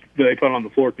dudes that they put on the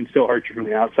floor can still hurt you from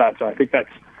the outside. So I think that's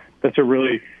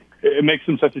it makes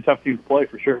them such a tough team to play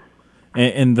for sure.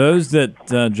 And those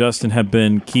that, Justin, have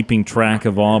been keeping track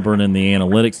of Auburn in the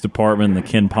analytics department, the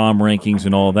Ken Pom rankings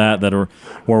and all that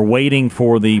were waiting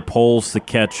for the polls to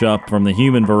catch up from the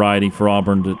human variety for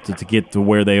Auburn to get to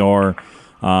where they are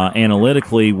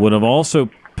analytically, would have also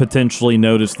potentially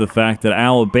noticed the fact that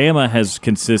Alabama has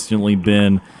consistently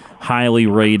been highly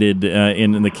rated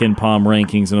in the Ken Pom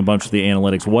rankings and a bunch of the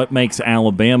analytics. What makes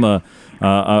Alabama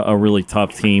a really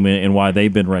tough team and why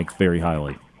they've been ranked very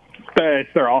highly?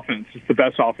 It's their offense. It's the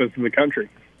best offense in the country.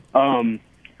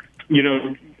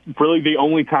 Really the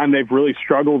only time they've really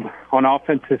struggled on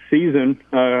offense this season,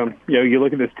 you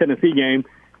look at this Tennessee game,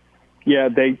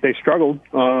 they struggled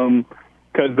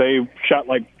because they shot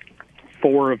like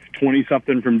 4 of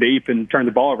 20-something from deep and turned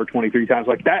the ball over 23 times.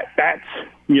 Like that's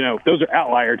those are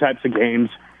outlier types of games.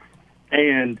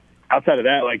 And outside of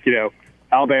that,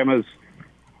 Alabama's,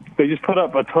 they just put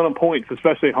up a ton of points,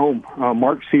 especially at home.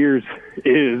 Mark Sears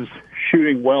is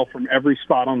shooting well from every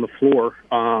spot on the floor,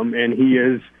 and he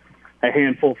is a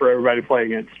handful for everybody to play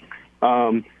against.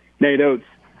 Nate Oates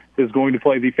is going to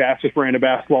play the fastest brand of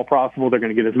basketball possible. They're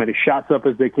going to get as many shots up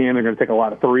as they can. They're going to take a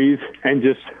lot of threes and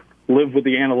just live with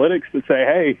the analytics that say,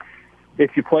 hey,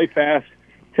 if you play fast,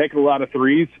 take a lot of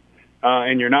threes,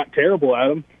 and you're not terrible at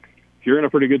them, you're in a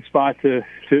pretty good spot to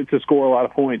score a lot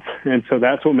of points. And so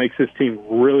that's what makes this team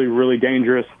really, really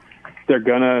dangerous. They're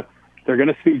gonna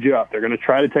speed you up. They're gonna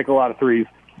try to take a lot of threes,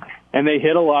 and they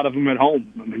hit a lot of them at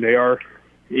home. I mean, they are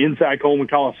inside Coleman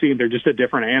Coliseum. They're just a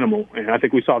different animal, and I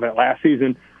think we saw that last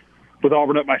season with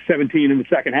Auburn up by 17 in the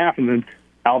second half, and then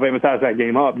Alabama ties that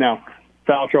game up. Now,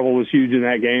 foul trouble was huge in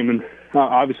that game, and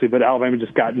obviously, but Alabama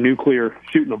just got nuclear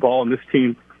shooting the ball, and this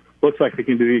team looks like they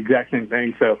can do the exact same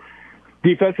thing. So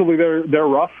defensively, they're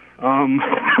rough.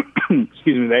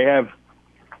 Excuse me.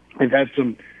 They've had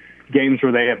some games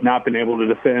where they have not been able to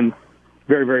defend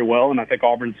very, very well, and I think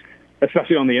Auburn's,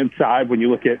 especially on the inside, when you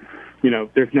look at,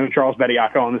 there's no Charles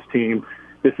Bediako on this team.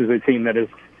 This is a team that is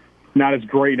not as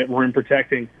great at rim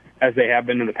protecting as they have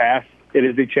been in the past. It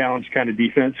is a challenge kind of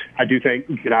defense. I do think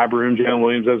Kenai Broom, Jalen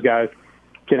Williams, those guys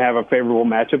can have a favorable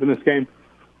matchup in this game.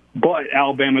 But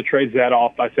Alabama trades that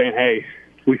off by saying, hey,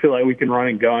 we feel like we can run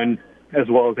and gun as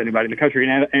well as anybody in the country,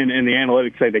 and the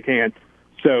analytics say they can.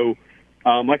 So,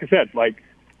 like I said,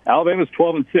 Alabama's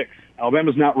 12-6.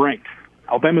 Alabama's not ranked.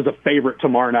 Alabama's a favorite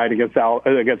tomorrow night against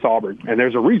Auburn, and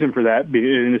there's a reason for that,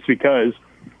 and it's because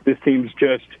this team's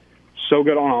just so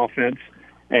good on offense,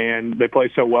 and they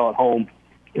play so well at home.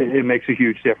 It makes a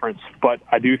huge difference. But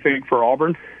I do think for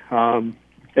Auburn,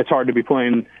 it's hard to be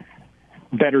playing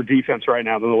better defense right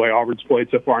now than the way Auburn's played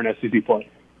so far in SEC play.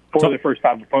 4 of their first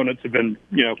 5 opponents have been,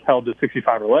 held to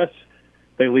 65 or less.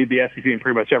 They lead the SEC in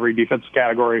pretty much every defensive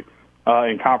category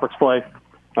in conference play.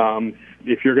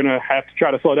 If you're going to have to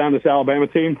try to slow down this Alabama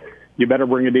team, you better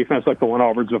bring a defense like the one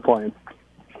Auburn's been playing.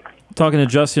 Talking to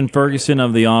Justin Ferguson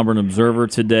of the Auburn Observer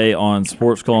today on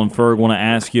Sports Call. And Ferg, want to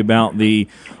ask you about the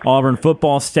Auburn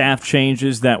football staff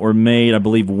changes that were made, I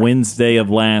believe, Wednesday of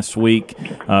last week,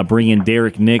 bringing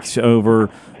Derek Nix over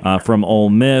from Ole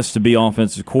Miss to be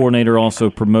offensive coordinator, also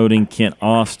promoting Kent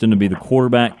Austin to be the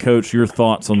quarterback coach. Your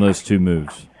thoughts on those 2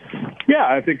 moves? Yeah,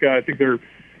 I think they're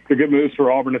good moves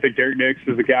for Auburn. I think Derek Nix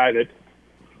is a guy that,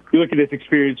 you look at his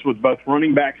experience with both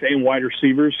running backs and wide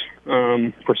receivers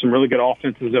for some really good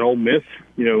offenses at Ole Miss,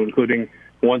 including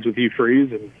ones with Hugh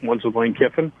Freeze and ones with Lane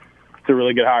Kiffin. It's a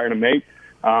really good hire to make.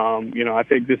 I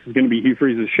think this is going to be Hugh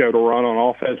Freeze's show to run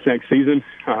on offense next season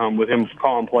with him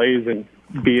calling plays and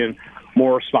being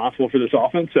more responsible for this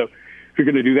offense. So if you're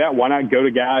going to do that, why not go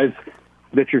to guys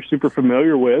that you're super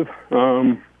familiar with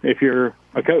if you're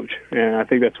a coach? And I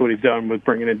think that's what he's done with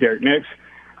bringing in Derek Nix.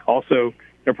 Also,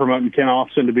 they're promoting Ken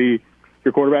Austin to be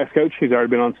your quarterback's coach. He's already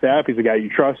been on staff. He's a guy you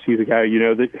trust. He's a guy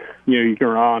that you can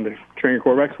rely on to train your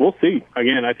quarterbacks. We'll see.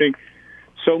 Again, I think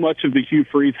so much of the Hugh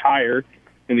Freeze hire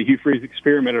and the Hugh Freeze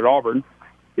experiment at Auburn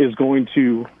is going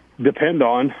to depend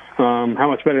on how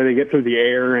much better they get through the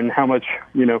air and how much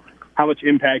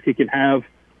impact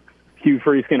Hugh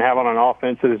Freeze can have on an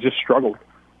offense that has just struggled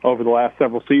over the last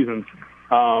several seasons.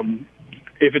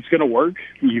 If it's going to work,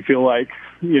 you feel like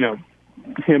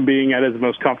him being at his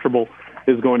most comfortable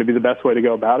is going to be the best way to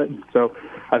go about it. So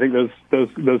I think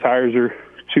those hires are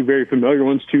 2 very familiar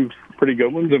ones, 2 pretty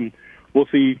good ones, and we'll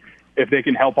see if they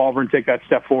can help Auburn take that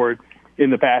step forward in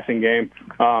the passing game,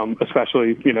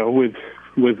 especially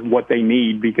with what they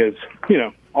need, because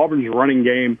Auburn's running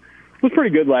game was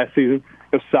pretty good last season.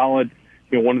 It was solid,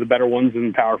 one of the better ones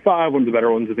in Power 5, one of the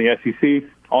better ones in the SEC.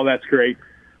 All that's great,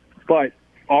 but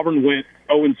Auburn went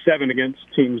 0-7 against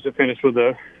teams that finished with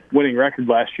a winning record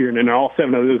last year, and in all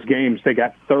 7 of those games, they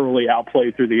got thoroughly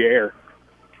outplayed through the air.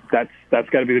 That's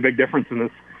got to be the big difference in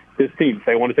this team. If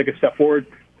they want to take a step forward,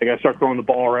 they got to start throwing the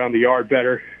ball around the yard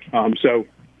better. So,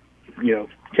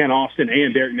 Ken Austin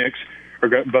and Derek Nix are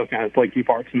both going to play key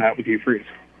parts in that with Hugh Freeze.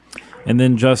 And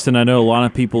then, Justin, I know a lot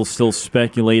of people still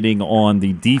speculating on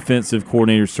the defensive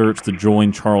coordinator search to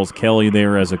join Charles Kelly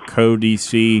there as a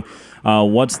co-DC.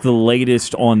 What's the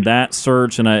latest on that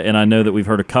search? And I know that we've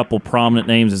heard a couple prominent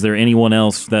names. Is there anyone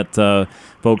else that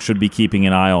folks should be keeping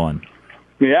an eye on?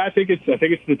 Yeah, I think it's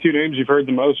the two names you've heard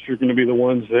the most are going to be the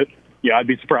ones that I'd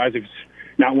be surprised if it's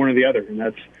not one or the other, and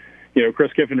that's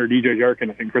Chris Kiffin or DJ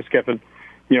Jerkin. I think Chris Kiffin,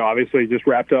 obviously just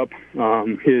wrapped up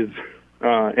his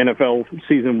NFL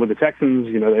season with the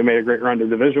Texans. They made a great run to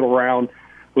the divisional round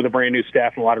with a brand new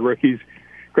staff and a lot of rookies.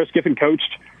 Chris Kiffin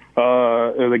coached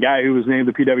the guy who was named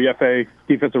the PWFA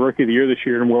Defensive Rookie of the Year this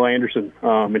year, and Will Anderson,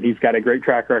 and he's got a great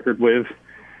track record with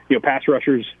pass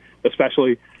rushers,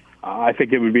 especially. I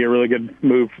think it would be a really good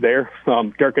move there.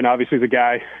 Durkin obviously is a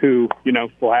guy who the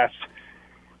last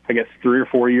 3 or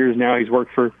 4 years now he's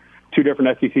worked for 2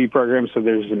 different SEC programs, so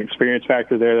there's an experience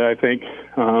factor there that I think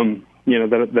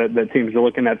that teams are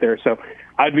looking at there. So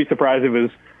I'd be surprised if it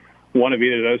was one of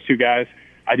either of those two guys.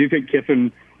 I do think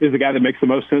Kiffin is the guy that makes the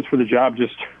most sense for the job.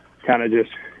 Just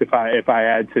if I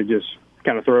had to just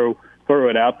kind of throw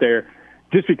it out there,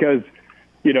 just because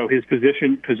his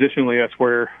positionally that's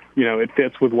where it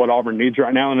fits with what Auburn needs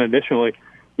right now. And additionally,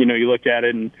 you look at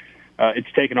it and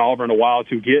it's taken Auburn a while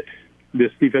to get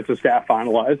this defensive staff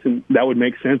finalized, and that would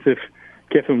make sense if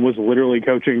Kiffin was literally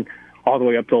coaching all the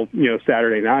way up till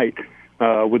Saturday night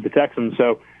with the Texans.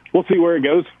 So we'll see where it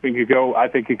goes. I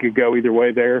think it could go either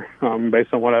way there,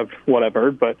 based on what I've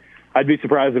heard. But I'd be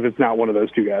surprised if it's not one of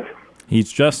those two guys. He's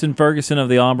Justin Ferguson of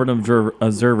the Auburn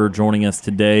Observer joining us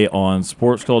today on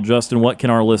Sports Call. Justin, what can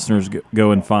our listeners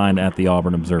go and find at the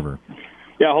Auburn Observer?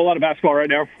 Yeah, a whole lot of basketball right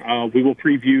now. We will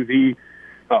preview the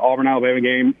Auburn-Alabama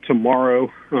game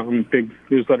tomorrow. Big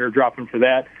newsletter dropping for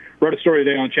that. Wrote a story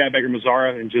today on Chad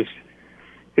Baker-Mazara and just,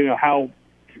 how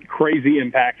crazy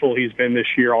impactful he's been this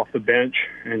year off the bench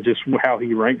and just how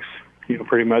he ranks,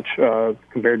 pretty much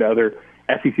compared to other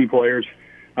SEC players.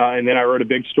 And then I wrote a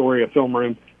big story, a film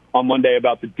room, on Monday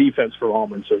about the defense for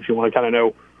Auburn. So if you want to kind of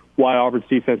know why Auburn's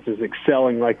defense is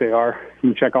excelling like they are, you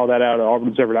can check all that out at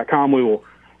auburnobserver.com. We will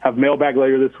have mailbag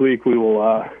later this week. We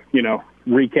will,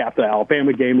 recap the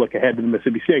Alabama game, look ahead to the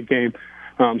Mississippi State game.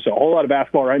 So a whole lot of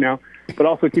basketball right now, but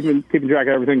also keeping track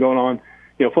of everything going on,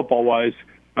 football-wise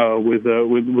with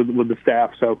the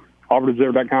staff. So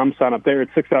auburnobserver.com, sign up there.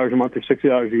 It's $6 a month or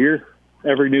 $60 a year.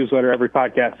 Every newsletter, every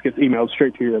podcast gets emailed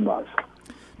straight to your inbox.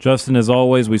 Justin, as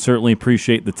always, we certainly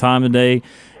appreciate the time today,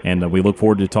 and we look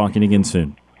forward to talking again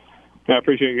soon. I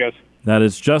appreciate you guys. That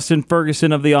is Justin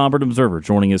Ferguson of the Auburn Observer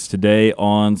joining us today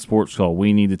on Sports Call.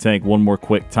 We need to take one more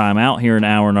quick time out here in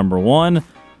hour number 1.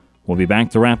 We'll be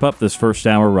back to wrap up this first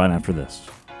hour right after this.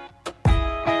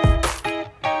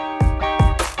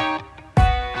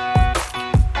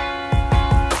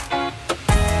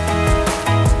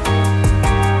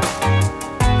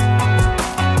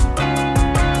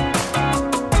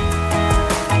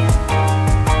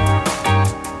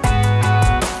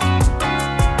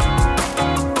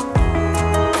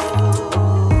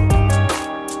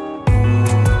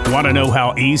 Want to know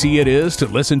how easy it is to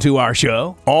listen to our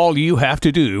show? All you have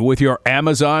to do with your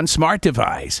Amazon smart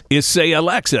device is say,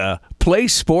 Alexa, play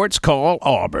Sports Call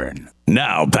Auburn.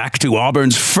 Now back to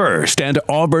Auburn's first and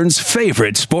Auburn's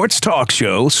favorite sports talk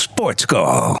show, Sports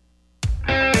Call.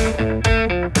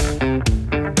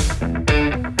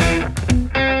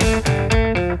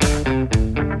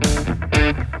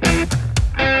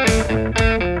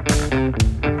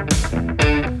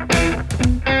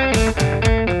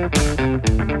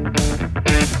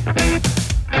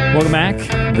 Welcome back.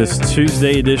 This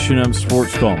Tuesday edition of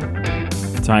Sports Call.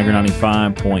 Tiger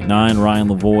 95.9, Ryan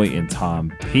Lavoie and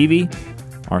Tom Peavy.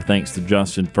 Our thanks to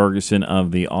Justin Ferguson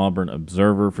of the Auburn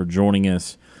Observer for joining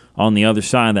us on the other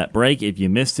side of that break. If you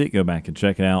missed it, go back and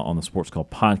check it out on the Sports Call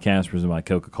podcast presented by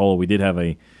Coca-Cola. We did have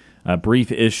a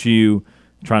brief issue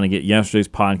trying to get yesterday's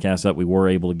podcast up. We were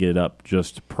able to get it up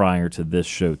just prior to this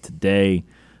show today,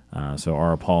 so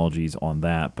our apologies on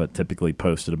that, but typically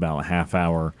posted about a half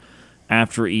hour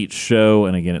after each show,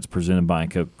 and again, it's presented by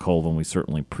Coca-Cola, and we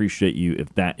certainly appreciate you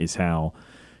if that is how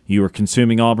you are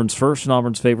consuming Auburn's first and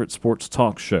Auburn's favorite sports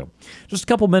talk show. Just a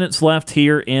couple minutes left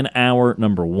here in hour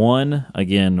number 1.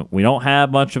 Again, we don't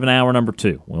have much of an hour number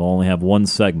 2. We'll only have one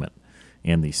segment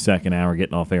in the second hour,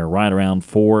 getting off air right around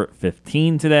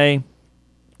 4:15 today,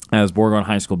 as Borgard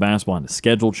High School basketball had a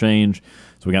schedule change.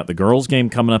 So we got the girls' game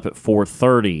coming up at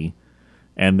 4:30,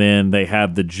 and then they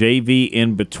have the JV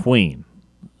in between.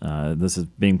 This is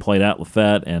being played at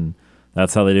Lafayette, and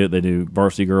that's how they do it. They do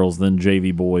varsity girls, then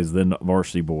JV boys, then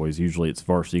varsity boys. Usually it's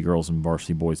varsity girls and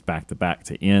varsity boys back-to-back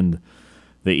to end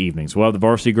the evening. So we'll have the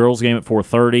varsity girls game at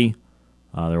 4:30.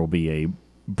 There will be a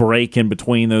break in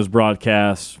between those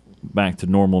broadcasts, back to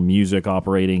normal music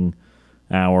operating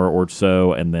hour or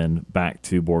so, and then back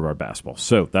to Beauregard basketball.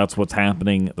 So that's what's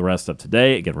happening the rest of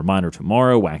today. Again, reminder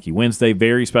tomorrow, Wacky Wednesday,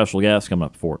 very special guest coming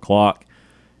up at 4 o'clock,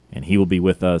 and he will be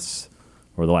with us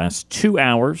for the last 2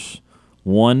 hours.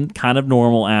 One kind of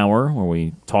normal hour where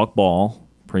we talk ball,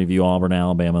 preview Auburn,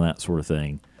 Alabama, that sort of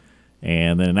thing.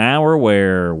 And then an hour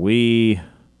where we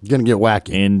going to get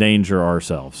wacky, endanger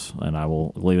ourselves. And I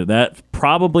will leave it at that.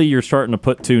 Probably you're starting to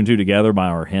put 2 and 2 together by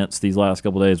our hints these last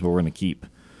couple of days, but we're going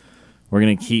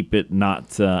to keep it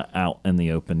not out in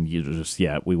the open just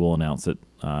yet. We will announce it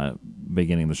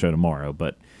beginning of the show tomorrow.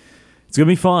 But it's going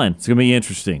to be fun. It's going to be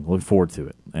interesting. Look forward to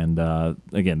it. And,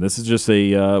 again, this is just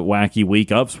a wacky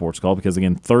week of Sports Call because,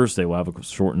 again, Thursday we'll have a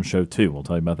shortened show too. We'll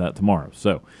tell you about that tomorrow.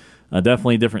 So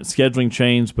definitely different scheduling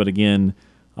change. But, again,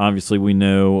 obviously we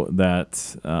know that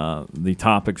the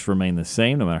topics remain the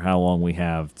same no matter how long we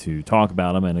have to talk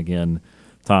about them. And, again,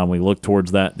 Tom, we look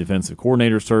towards that defensive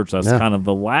coordinator search. That's kind of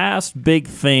the last big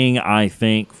thing, I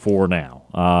think, for now.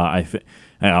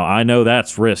 I know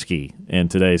that's risky in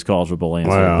today's college football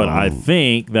landscape, but I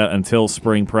think that until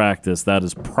spring practice, that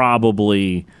is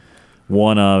probably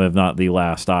one of, if not the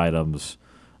last items.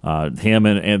 Him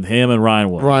and Ryan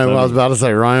Williams. I was about to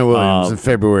say Ryan Williams in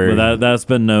February. But that's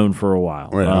been known for a while.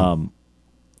 Yeah.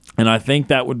 And I think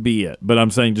that would be it. But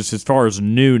I'm saying just as far as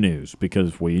new news,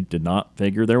 because we did not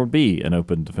figure there would be an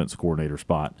open defensive coordinator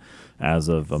spot as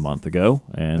of a month ago.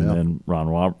 And then Ron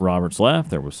Roberts left.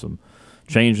 There was some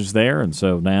changes there, and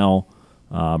so now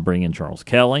bring in Charles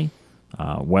Kelly.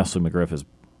 Wesley McGriff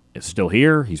is still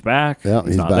here. He's back. Yeah,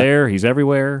 he's not back. there. He's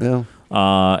everywhere.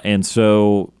 Yeah. And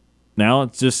so now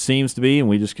it just seems to be, and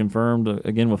we just confirmed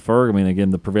again with Ferg. I mean,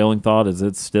 again, the prevailing thought is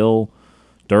it's still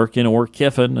Durkin or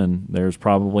Kiffin, and there's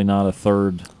probably not a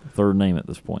third name at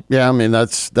this point. Yeah, I mean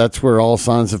that's where all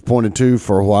signs have pointed to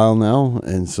for a while now,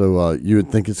 and so you would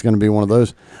think it's going to be one of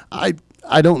those. I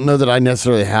don't know that I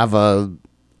necessarily have a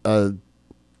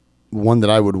one that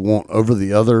I would want over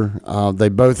the other. They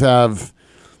both have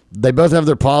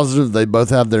their positives. They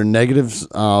both have their negatives.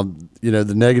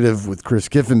 The negative with Chris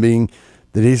Kiffin being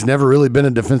that he's never really been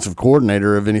a defensive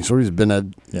coordinator of any sort. He's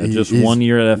been just 1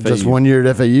 year at FAU. Just 1 year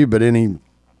at FAU, but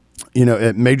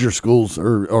at major schools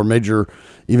or major,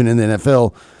 even in the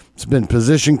NFL, it's been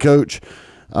position coach.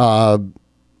 When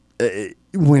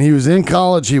he was in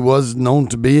college, he was known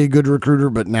to be a good recruiter,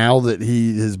 but now that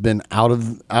he has been out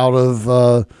of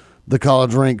the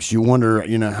college ranks, you wonder,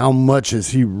 how much is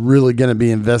he really going to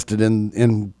be invested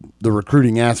in the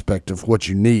recruiting aspect of what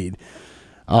you need.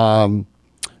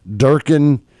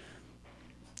 Durkin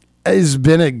has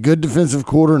been a good defensive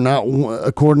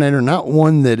coordinator, not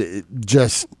one that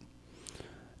just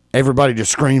everybody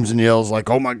just screams and yells like,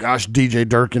 oh my gosh, DJ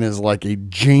Durkin is like a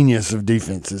genius of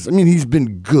defenses. I mean, he's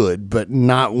been good, but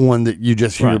not one that you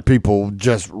just hear people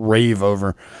just rave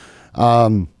over.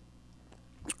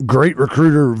 Great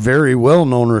recruiter, very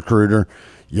well-known recruiter.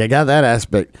 You got that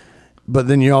aspect. But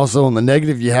then you also, on the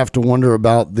negative, you have to wonder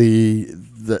about the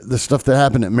stuff that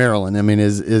happened at Maryland. I mean,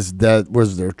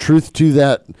 was there truth to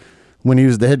that when he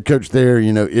was the head coach there?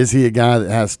 Is he a guy that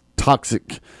has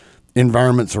toxic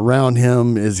environments around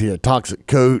him? Is he a toxic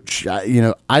coach?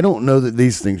 I don't know that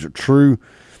these things are true.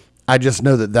 I just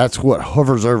know that that's what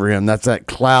hovers over him. That's that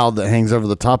cloud that hangs over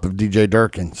the top of DJ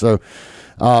Durkin. So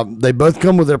they both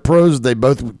come with their pros. They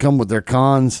both come with their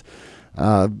cons.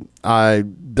 I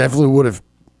definitely would have,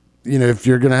 if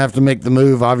you're going to have to make the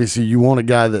move, obviously you want a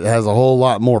guy that has a whole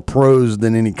lot more pros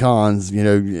than any cons,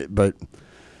 but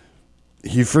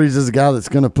Hugh Freeze is a guy that's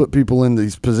going to put people in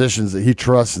these positions that he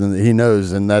trusts and that he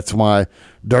knows, and that's why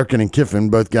Durkin and Kiffin,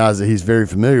 both guys that he's very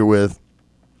familiar with,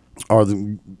 are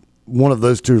one of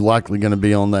those two likely going to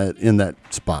be in that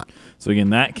spot. So,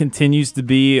 again, that continues to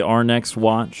be our next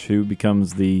watch, who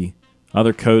becomes the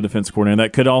other co-defense coordinator.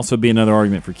 That could also be another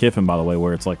argument for Kiffin, by the way,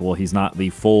 where it's like, well, he's not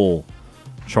the full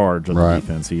charge of the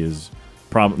defense. He is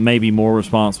maybe more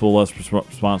responsible, less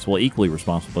responsible, equally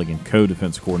responsible, again,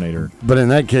 co-defense coordinator. But in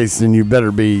that case, then you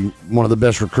better be one of the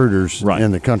best recruiters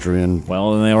in the country. And they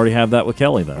already have that with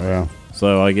Kelly, though. Yeah.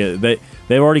 So I get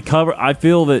they've already covered. I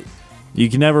feel that you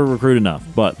can never recruit enough,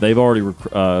 but they've already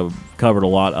covered a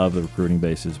lot of the recruiting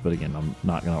bases. But again, I'm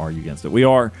not going to argue against it. We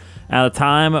are out of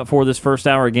time for this first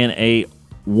hour. Again, a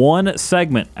one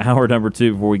segment, hour number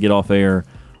 2, before we get off air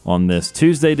on this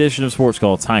Tuesday edition of Sports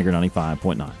Call, Tiger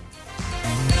 95.9.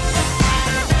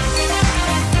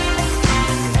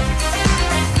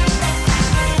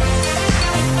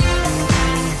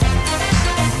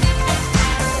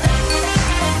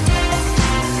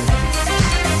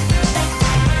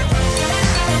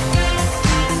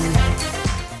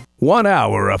 One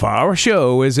hour of our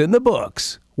show is in the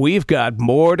books. We've got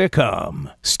more to come.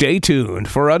 Stay tuned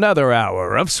for another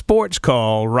hour of Sports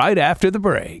Call right after the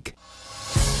break.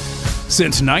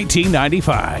 Since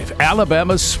 1995,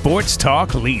 Alabama's sports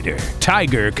talk leader,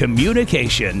 Tiger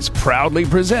Communications, proudly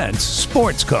presents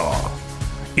Sports Call.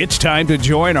 It's time to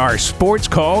join our Sports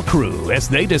Call crew as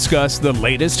they discuss the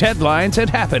latest headlines and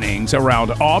happenings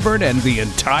around Auburn and the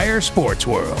entire sports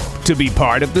world. To be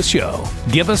part of the show,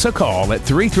 give us a call at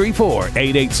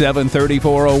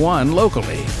 334-887-3401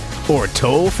 locally or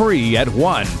toll free at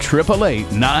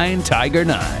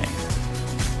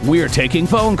 1-888-9-TIGER-9. We're taking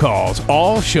phone calls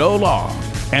all show long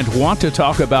and want to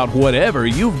talk about whatever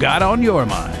you've got on your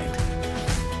mind.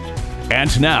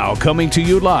 And now, coming to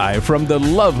you live from the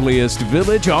loveliest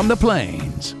village on the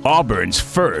plains, Auburn's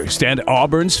first and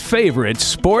Auburn's favorite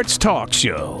sports talk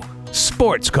show,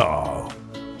 Sports Call.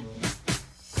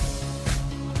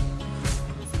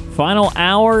 Final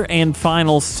hour and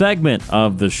final segment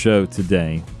of the show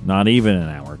today. Not even an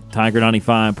hour. Tiger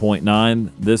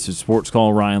 95.9. This is Sports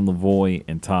Call. Ryan Lavoie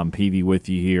and Tom Peavy with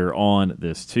you here on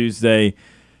this Tuesday.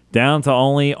 Down to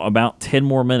only about 10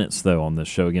 more minutes, though, on this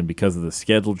show, again, because of the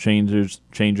schedule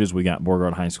changes. We got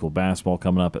Beauregard High School basketball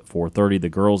coming up at 4:30. The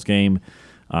girls' game,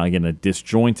 again, a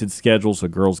disjointed schedule, so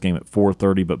girls' game at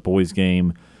 4:30, but boys'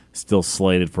 game still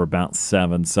slated for about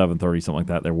 7:30, something like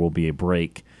that. There will be a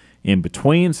break in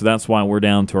between, so that's why we're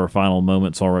down to our final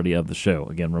moments already of the show.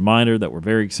 Again, reminder that we're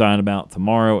very excited about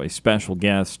tomorrow, a special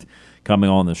guest coming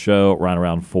on the show right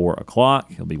around 4 o'clock.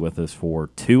 He'll be with us for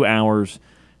 2 hours.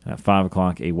 At 5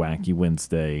 o'clock, a Wacky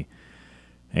Wednesday.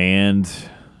 And,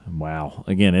 wow,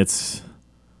 again,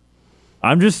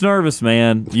 I'm just nervous,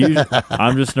 man.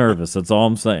 I'm just nervous. That's all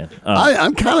I'm saying.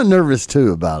 I'm kind of nervous,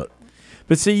 too, about it.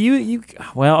 But see,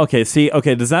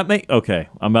 does that make,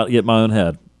 I'm about to get my own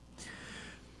head.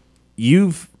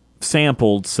 You've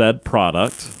sampled said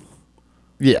product.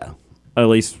 Yeah. At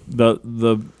least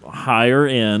the higher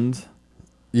end.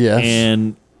 Yes.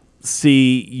 And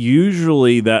see,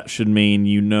 usually that should mean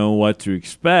you know what to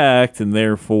expect, and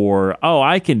therefore,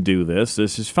 I can do this.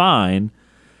 This is fine.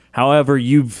 However,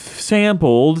 you've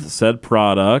sampled said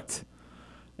product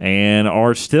and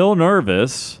are still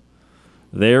nervous.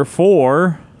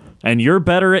 Therefore, and you're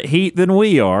better at heat than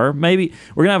we are. Maybe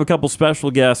we're going to have a couple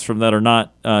special guests from that are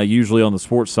not usually on the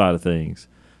sports side of things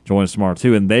join us tomorrow,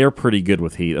 too, and they are pretty good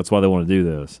with heat. That's why they want to do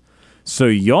this. So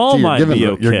y'all might be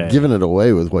okay. You're giving it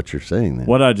away with what you're saying then.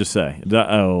 What did I just say?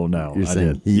 Oh, no. You're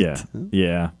saying heat.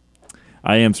 Yeah.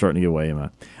 I am starting to get away.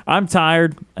 I'm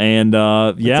tired, and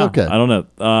yeah, okay. I don't know.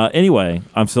 Anyway,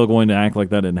 I'm still going to act like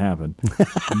that didn't happen.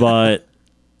 But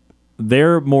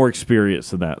they're more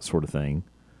experienced in that sort of thing.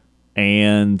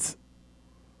 And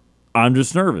I'm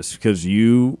just nervous because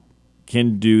you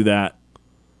can do that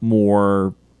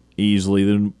more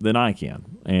easily than I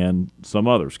can, and some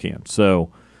others can. So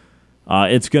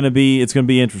it's going to be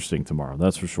interesting tomorrow,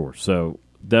 that's for sure. So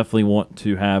definitely want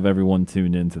to have everyone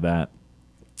tuned into that.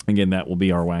 Again, that will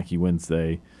be our Wacky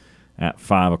Wednesday at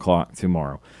 5 o'clock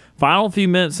tomorrow. Final few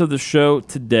minutes of the show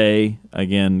today.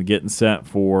 Again, getting set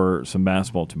for some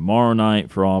basketball tomorrow night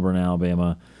for Auburn and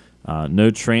Alabama.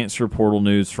 No transfer portal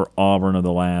news for Auburn of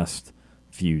the last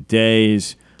few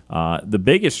days. The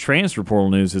biggest transfer portal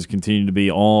news has continued to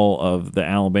be all of the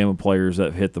Alabama players that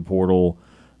have hit the portal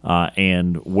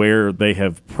and where they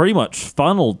have pretty much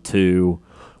funneled to,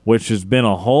 which has been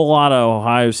a whole lot of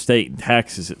Ohio State and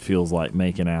Texas, it feels like,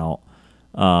 making out.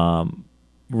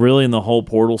 Really in the whole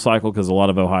portal cycle, because a lot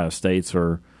of Ohio States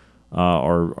are they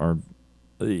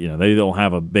don't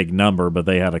have a big number, but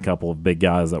they had a couple of big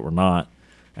guys that were not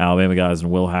Alabama guys, and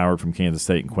Will Howard from Kansas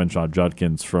State and Quinshon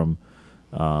Judkins from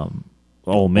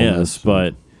Ole Miss.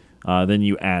 But then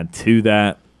you add to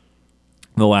that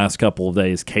the last couple of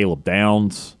days Caleb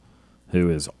Downs, who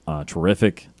is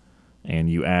terrific, and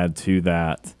you add to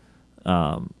that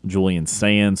Julian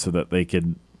Sands so that they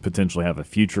could potentially have a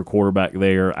future quarterback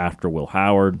there after Will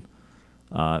Howard.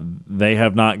 They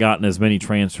have not gotten as many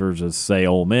transfers as, say,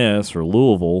 Ole Miss or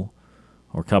Louisville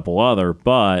or a couple other,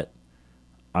 but,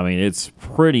 I mean, it's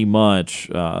pretty much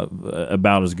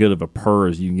about as good of a purr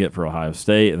as you can get for Ohio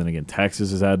State. And then, again,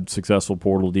 Texas has had successful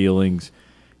portal dealings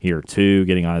here, too,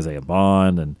 getting Isaiah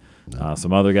Bond and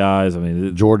some other guys. I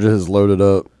mean, Georgia has loaded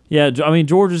up. Yeah, I mean,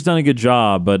 Georgia's done a good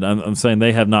job, but I'm saying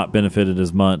they have not benefited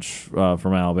as much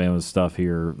from Alabama's stuff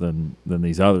here than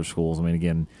these other schools. I mean,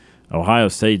 again, Ohio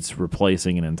State's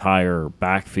replacing an entire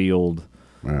backfield.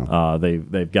 Wow.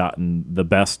 They've gotten the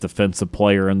best defensive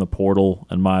player in the portal,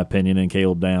 in my opinion, in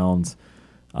Caleb Downs.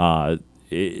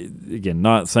 Again,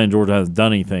 not saying Georgia hasn't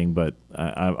done anything, but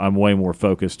I'm way more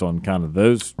focused on kind of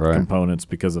those components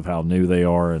because of how new they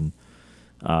are and,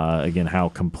 again, how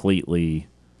completely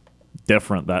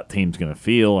different that team's going to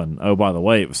feel. And, oh, by the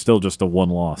way, it was still just a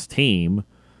one-loss team.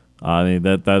 I mean,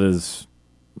 that is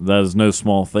no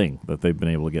small thing that they've been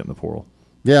able to get in the portal.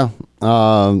 Yeah.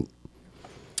 Well,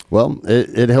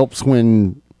 it helps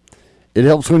when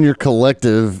your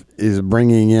collective is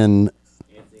bringing in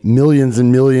millions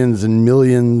and millions and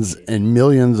millions and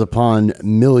millions upon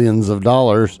millions of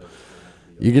dollars.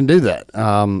 You can do that.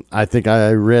 I think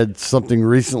I read something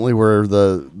recently where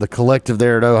the collective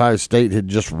there at Ohio State had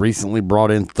just recently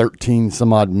brought in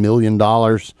 $13 million.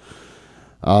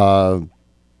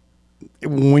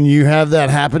 When you have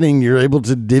that happening, you're able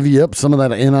to divvy up some of that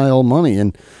NIL money.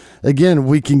 And again,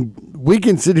 we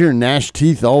can sit here and gnash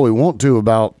teeth all we want to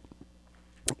about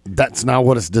that's not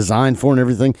what it's designed for and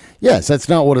everything. Yes, that's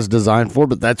not what it's designed for,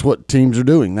 but that's what teams are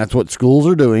doing. That's what schools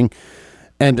are doing.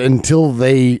 And until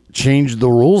they change the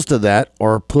rules to that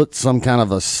or put some kind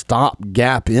of a stop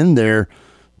gap in there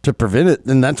to prevent it,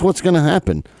 then that's what's going to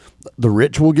happen. The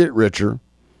rich will get richer.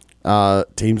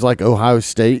 Teams like Ohio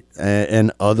State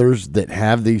and others that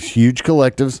have these huge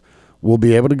collectives will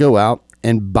be able to go out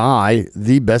and buy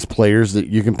the best players that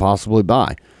you can possibly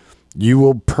buy. You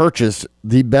will purchase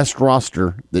the best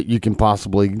roster that you can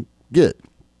possibly get.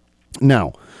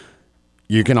 Now,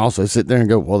 you can also sit there and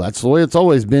go, well, that's the way it's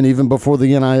always been, even before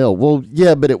the NIL. Well,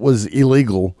 yeah, but it was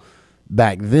illegal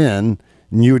back then,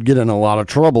 and you would get in a lot of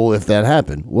trouble if that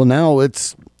happened. Well, now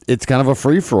it's kind of a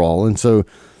free-for-all, and so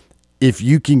if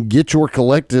you can get your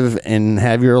collective and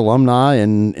have your alumni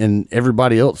and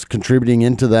everybody else contributing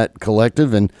into that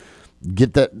collective and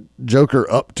get that joker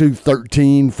up to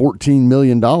 $13-14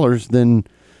 million, then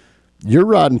you're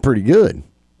riding pretty good.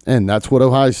 And that's what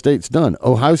Ohio State's done.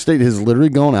 Ohio State has literally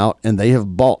gone out and they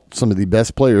have bought some of the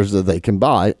best players that they can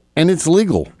buy, and it's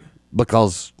legal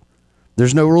because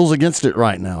there's no rules against it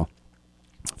right now.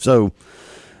 So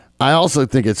I also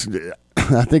think it's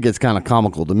kind of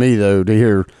comical to me, though, to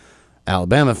hear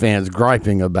Alabama fans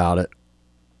griping about it.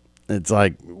 It's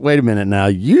like, wait a minute now.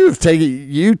 You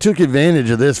took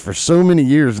advantage of this for so many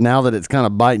years now that it's kind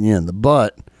of biting you in the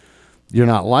butt. You're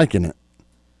not liking it.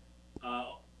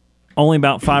 Only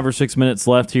about 5 or 6 minutes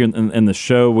left here in the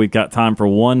show. We've got time for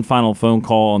one final phone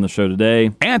call on the show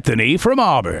today. Anthony from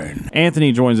Auburn.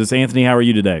 Anthony joins us. Anthony, how are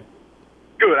you today?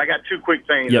 Good. I got two quick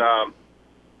things. Yep.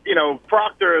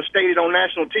 Proctor stated on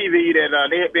national TV that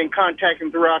they had been contacting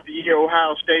throughout the year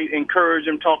Ohio State, encouraged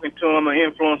them, talking to them, and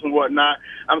influence and whatnot.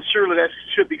 I'm sure that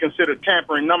should be considered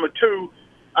tampering. Number two,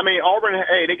 Auburn,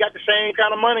 they got the same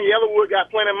kind of money. Yellowwood got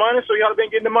plenty of money, so he ought to been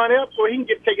getting the money up so he can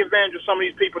take advantage of some of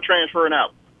these people transferring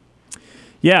out.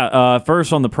 Yeah,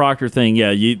 first on the Proctor thing,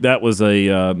 that was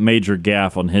a major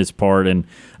gaffe on his part. And,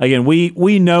 again,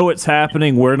 we know it's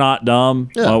happening. We're not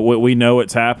dumb. Yeah. We know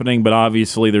it's happening, but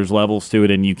obviously there's levels to it,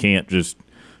 and you can't just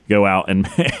go out and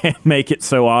make it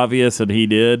so obvious, and he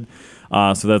did.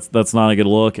 So that's not a good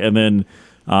look. And then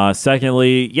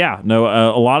secondly, a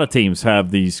lot of teams have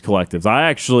these collectives. I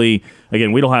actually,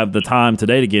 again, we don't have the time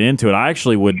today to get into it. I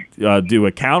actually would do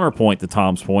a counterpoint to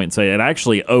Tom's point and say it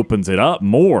actually opens it up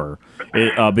more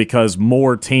because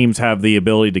more teams have the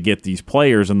ability to get these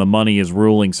players, and the money is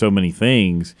ruling so many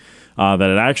things that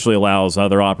it actually allows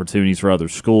other opportunities for other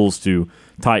schools to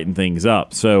tighten things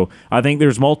up. So I think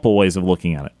there's multiple ways of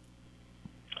looking at it.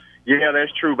 Yeah,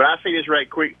 that's true. But I say this right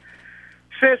quick.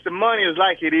 Since the money is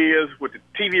like it is with the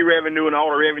TV revenue and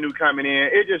all the revenue coming in,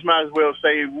 it just might as well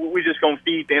say we're just going to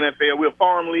feed the NFL. We're a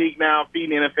farm league now,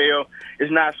 feeding the NFL.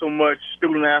 It's not so much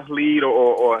student athlete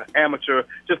or amateur.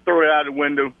 Just throw it out the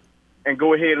window and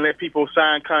go ahead and let people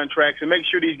sign contracts and make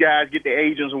sure these guys get the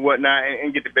agents and whatnot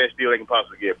and get the best deal they can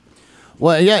possibly get.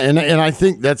 Well, yeah, and I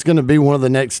think that's going to be one of the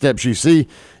next steps you see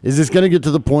is it's going to get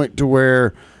to the point to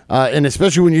where and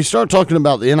especially when you start talking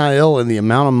about the NIL and the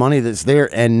amount of money that's there,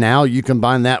 and now you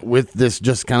combine that with this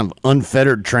just kind of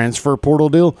unfettered transfer portal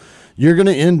deal, you're going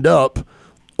to end up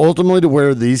ultimately to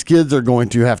where these kids are going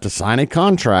to have to sign a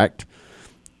contract,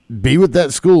 be with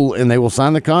that school, and they will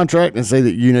sign the contract and say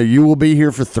that, you will be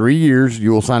here for 3 years.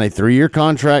 You will sign a 3-year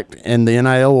contract, and the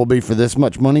NIL will be for this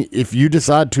much money. If you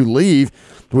decide to leave,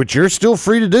 which you're still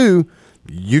free to do,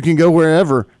 you can go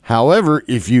wherever. However,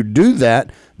 if you do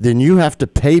that, then you have to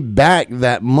pay back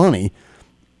that money.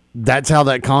 That's how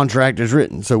that contract is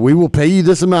written. So we will pay you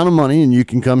this amount of money, and you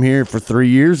can come here for 3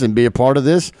 years and be a part of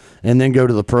this and then go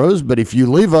to the pros. But if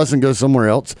you leave us and go somewhere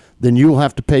else, then you will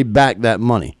have to pay back that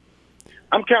money.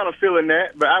 I'm kind of feeling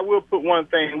that, but I will put one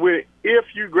thing with it. If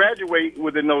you graduate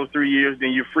within those 3 years,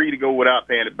 then you're free to go without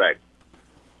paying it back.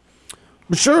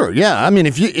 Sure, yeah. I mean,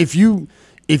 if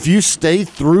you stay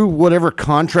through whatever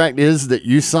contract is that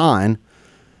you sign,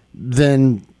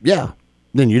 then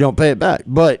you don't pay it back.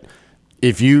 But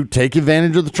if you take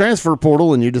advantage of the transfer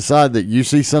portal and you decide that you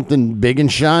see something big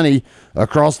and shiny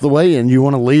across the way and you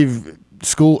want to leave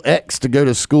school X to go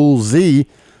to school Z,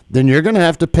 then you're going to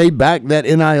have to pay back that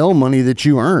NIL money that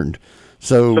you earned.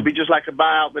 So it'll be just like a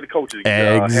buyout with the coaches.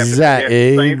 Exactly.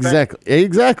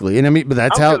 And I mean, but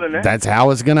that's how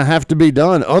it's going to have to be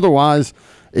done. Otherwise,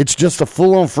 it's just a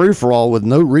full-on free-for-all with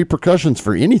no repercussions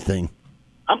for anything.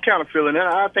 I'm kind of feeling that.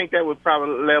 I think that would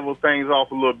probably level things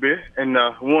off a little bit, and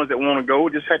the ones that want to go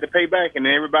just have to pay back, and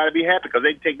then everybody be happy because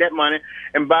they take that money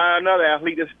and buy another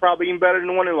athlete that's probably even better than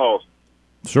the one they lost.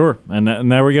 Sure,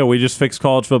 and there we go. We just fixed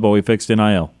college football. We fixed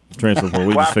NIL. Transfer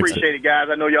portal. I appreciate it, guys.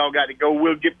 I know y'all got to go.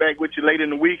 We'll get back with you later in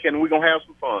the week, and we're going to have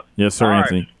some fun. Yes, sir, All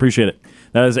Anthony. right. Appreciate it.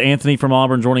 That is Anthony from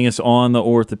Auburn joining us on the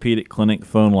Orthopedic Clinic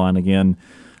phone line again.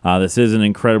 This is an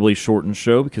incredibly shortened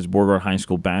show because Beauregard High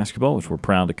School basketball, which we're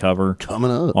proud to cover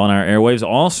coming up on our airwaves.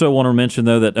 Also want to mention,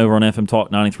 though, that over on FM Talk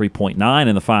 93.9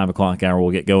 in the 5 o'clock hour,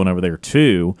 we'll get going over there,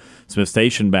 too. Smith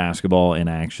Station basketball in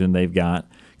action. They've got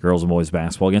girls and boys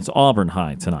basketball against Auburn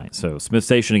High tonight. So Smith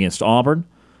Station against Auburn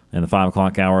in the 5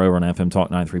 o'clock hour over on FM Talk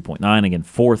 93.9. Again,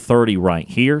 4:30 right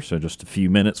here. So just a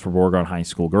few minutes for Beauregard High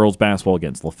School girls basketball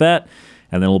against Lafayette.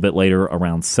 And then a little bit later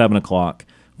around 7 o'clock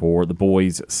for the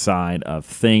boys' side of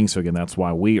things. So again, that's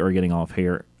why we are getting off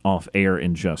air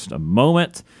in just a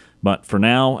moment. But for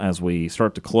now, as we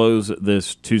start to close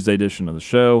this Tuesday edition of the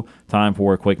show, time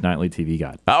for a quick nightly TV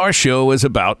guide. Our show is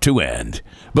about to end,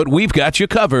 but we've got you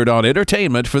covered on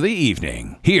entertainment for the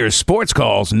evening. Here's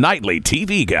SportsCall's nightly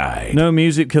TV guide. No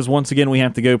music because, once again, we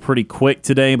have to go pretty quick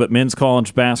today, but men's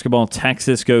college basketball,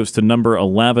 Texas goes to number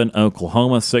 11,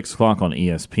 Oklahoma, 6 o'clock on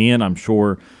ESPN. I'm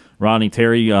sure Rodney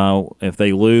Terry, if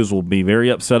they lose, will be very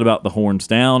upset about the horns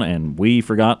down, and we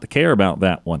forgot to care about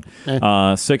that one.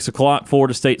 6 o'clock,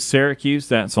 Florida State, Syracuse.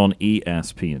 That's on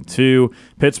ESPN2.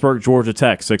 Pittsburgh, Georgia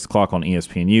Tech, 6 o'clock on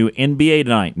ESPNU. NBA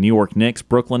tonight, New York Knicks,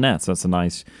 Brooklyn Nets. That's a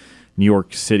nice New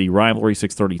York City rivalry,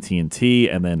 6:30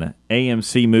 TNT. And then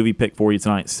AMC movie pick for you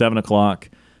tonight, 7 o'clock.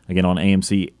 Again on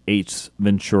AMC, Ace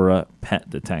Ventura, Pet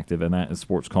Detective. And that is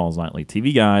Sports Call's Nightly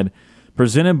TV Guide,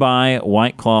 presented by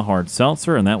White Claw Hard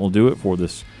Seltzer, and that will do it for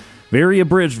this very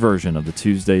abridged version of the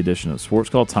Tuesday edition of Sports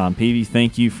Call. Tom Peavy,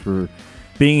 thank you for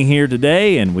being here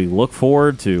today, and we look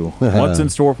forward to what's in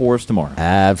store for us tomorrow.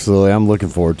 Absolutely. I'm looking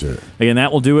forward to it. Again,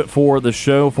 that will do it for the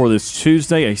show for this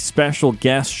Tuesday. A special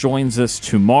guest joins us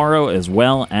tomorrow, as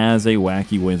well as a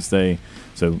Wacky Wednesday,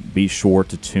 so be sure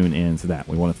to tune in to that.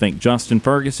 We want to thank Justin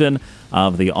Ferguson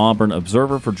of the Auburn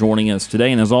Observer for joining us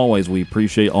today, and as always, we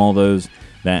appreciate all those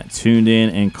that tuned in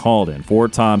and called in. For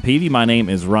Tom Peavy, my name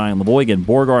is Ryan Lavoie. Again,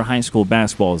 Beauregard High School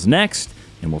basketball is next,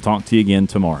 and we'll talk to you again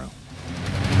tomorrow.